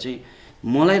समस्या चाहिँ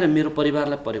मलाई र मेरो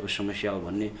परिवारलाई परेको समस्या हो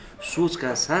भन्ने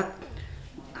सोचका साथ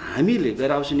हामीले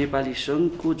गैर आवासीय नेपाली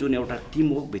सङ्घको जुन एउटा टिम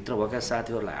हो भित्र भएका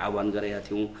साथीहरूलाई आह्वान गरेका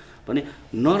थियौँ भने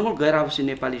नर्मल गैर आवासीय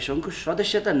नेपाली सङ्घको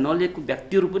सदस्यता नलिएको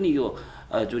व्यक्तिहरू पनि यो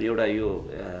जुन एउटा यो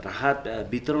राहत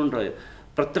वितरण र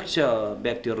प्रत्यक्ष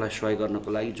व्यक्तिहरूलाई सहयोग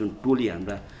गर्नको लागि जुन टोली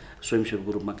हाम्रा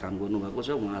स्वयंसेवकको रूपमा काम गर्नुभएको छ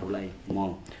उहाँहरूलाई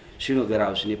म सिङ्गो गैर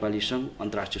आवासीय नेपाली सङ्घ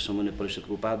अन्तर्राष्ट्रिय समन्वय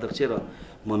परिषदको उपाध्यक्ष र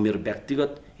म मेरो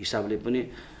व्यक्तिगत हिसाबले पनि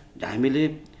हामीले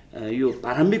यो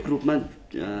प्रारम्भिक रूपमा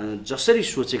जसरी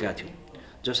सोचेका थियौँ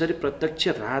जसरी प्रत्यक्ष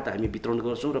राहत हामी वितरण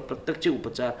गर्छौँ र प्रत्यक्ष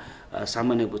उपचार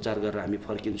सामान्य उपचार गरेर हामी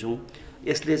फर्किन्छौँ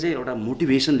यसले चाहिँ एउटा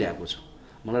मोटिभेसन ल्याएको छ।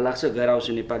 मलाई लाग्छ गैर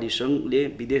आवासीय नेपाली सङ्घले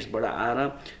विदेशबाट आएर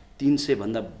 300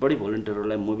 भन्दा बढी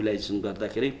भोलिन्टियरहरूलाई मोबिलाइजेसन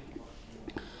गर्दाखेरि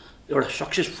एउटा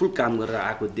सक्सेसफुल काम गरेर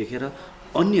आएको देखेर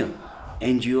अन्य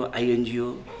एनजिओ आइएनजिओ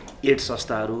एड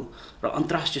संस्थाहरू र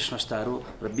अन्तर्राष्ट्रिय संस्थाहरू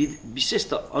र विशेष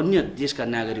त अन्य देशका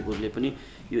नागरिकहरूले पनि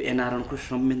यो एनआरएनको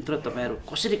संयन्त्र तपाईँहरू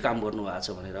कसरी काम गर्नुभएको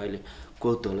छ भनेर अहिले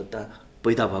कौतूहलता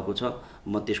पैदा भएको छ।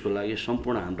 म त्यसको लागि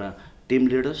सम्पूर्ण हाम्रा टिम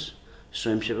लिडर्स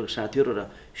स्वयंसेवक साथीहरू र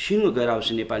सिङ्गो गैर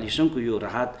आवासीय नेपाली सङ्घको यो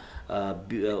राहत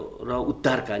र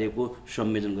उद्धार कार्यको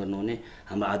संयोजन गर्नुहुने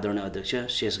हाम्रो आदरणीय अध्यक्ष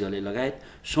शेषगले लगायत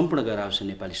सम्पूर्ण गैर आवासीय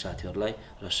नेपाली साथीहरूलाई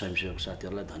र स्वयंसेवक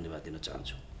साथीहरूलाई धन्यवाद दिन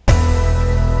चाहन्छु।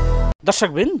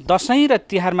 दर्शकवृन्द, दसैँ र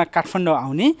तिहारमा काठमाडौँ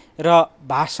आउने र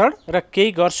भाषण र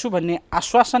केही गर्छु भन्ने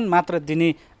आश्वासन मात्र दिने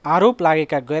आरोप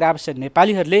लागेका गैर आवासीय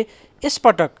नेपालीहरूले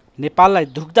यसपटक नेपाललाई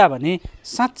दुख्दा भने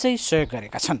साँच्चै सहयोग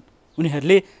गरेका छन्।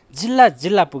 उनीहरूले जिल्ला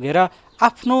जिल्ला पुगेर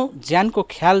आफ्नो ज्यानको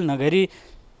ख्याल नगरी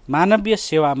मानवीय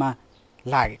सेवामा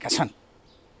लागेका छन्।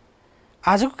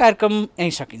 आजको कार्यक्रम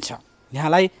यहीँ सकिन्छ।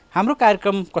 यहाँलाई हाम्रो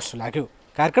कार्यक्रम कस्तो लाग्यो?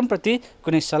 कार्यक्रमप्रति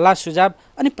कुनै सल्लाह सुझाव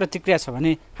अनि प्रतिक्रिया छ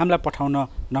भने हामीलाई पठाउन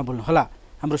नभुल्नुहोला।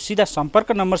 हाम्रो सिधा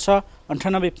सम्पर्क नम्बर छ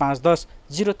 985110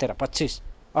 01325।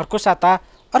 अर्को साता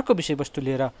अर्को विषयवस्तु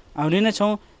लिएर आउने नै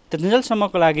छौँ।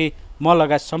 त्यतिन्जेलसम्मको लागि म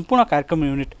लगायत सम्पूर्ण कार्यक्रम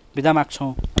युनिट बिदा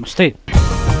माग्छौँ। नमस्ते।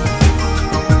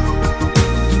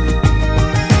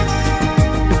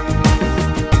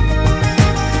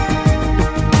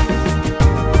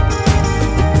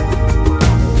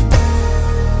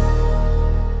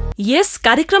 यस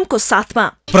कार्यक्रमको साथमा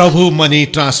प्रभु मनी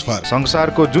ट्रान्सफर,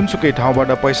 संसारको जुनसुकै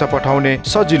ठाउँबाट पैसा पठाउने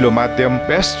सजिलो माध्यम,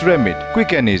 best remit,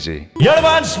 quick and easy.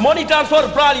 Advance money transfer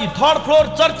प्रणाली 3rd floor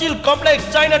Churchill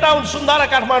complex चाइनाटाउन सुन्दारा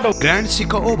Kathmandu. Grand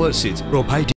सिका overseas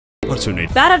providing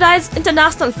opportunity. Paradise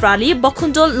international प्रणाली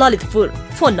बखुन्डोल Lalitpur.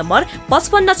 Phone number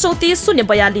 5534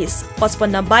 042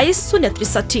 5522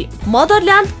 063।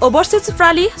 Motherland overseas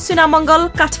प्रणाली सुनामङ्गल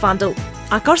काठमाडौँ।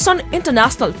 आकर्षण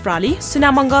इन्टरनेसनल प्रणाली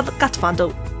सुनामङ्गल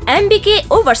काठमाडौँ। एमबीके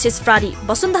ओभरसिज प्रणाली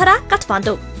Vasundhara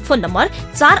Kathmandu. Phone number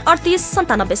 438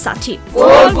 9760।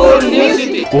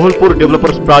 Kohalpur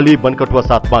developers प्रणाली बनकटुवा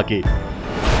 7 बाँके।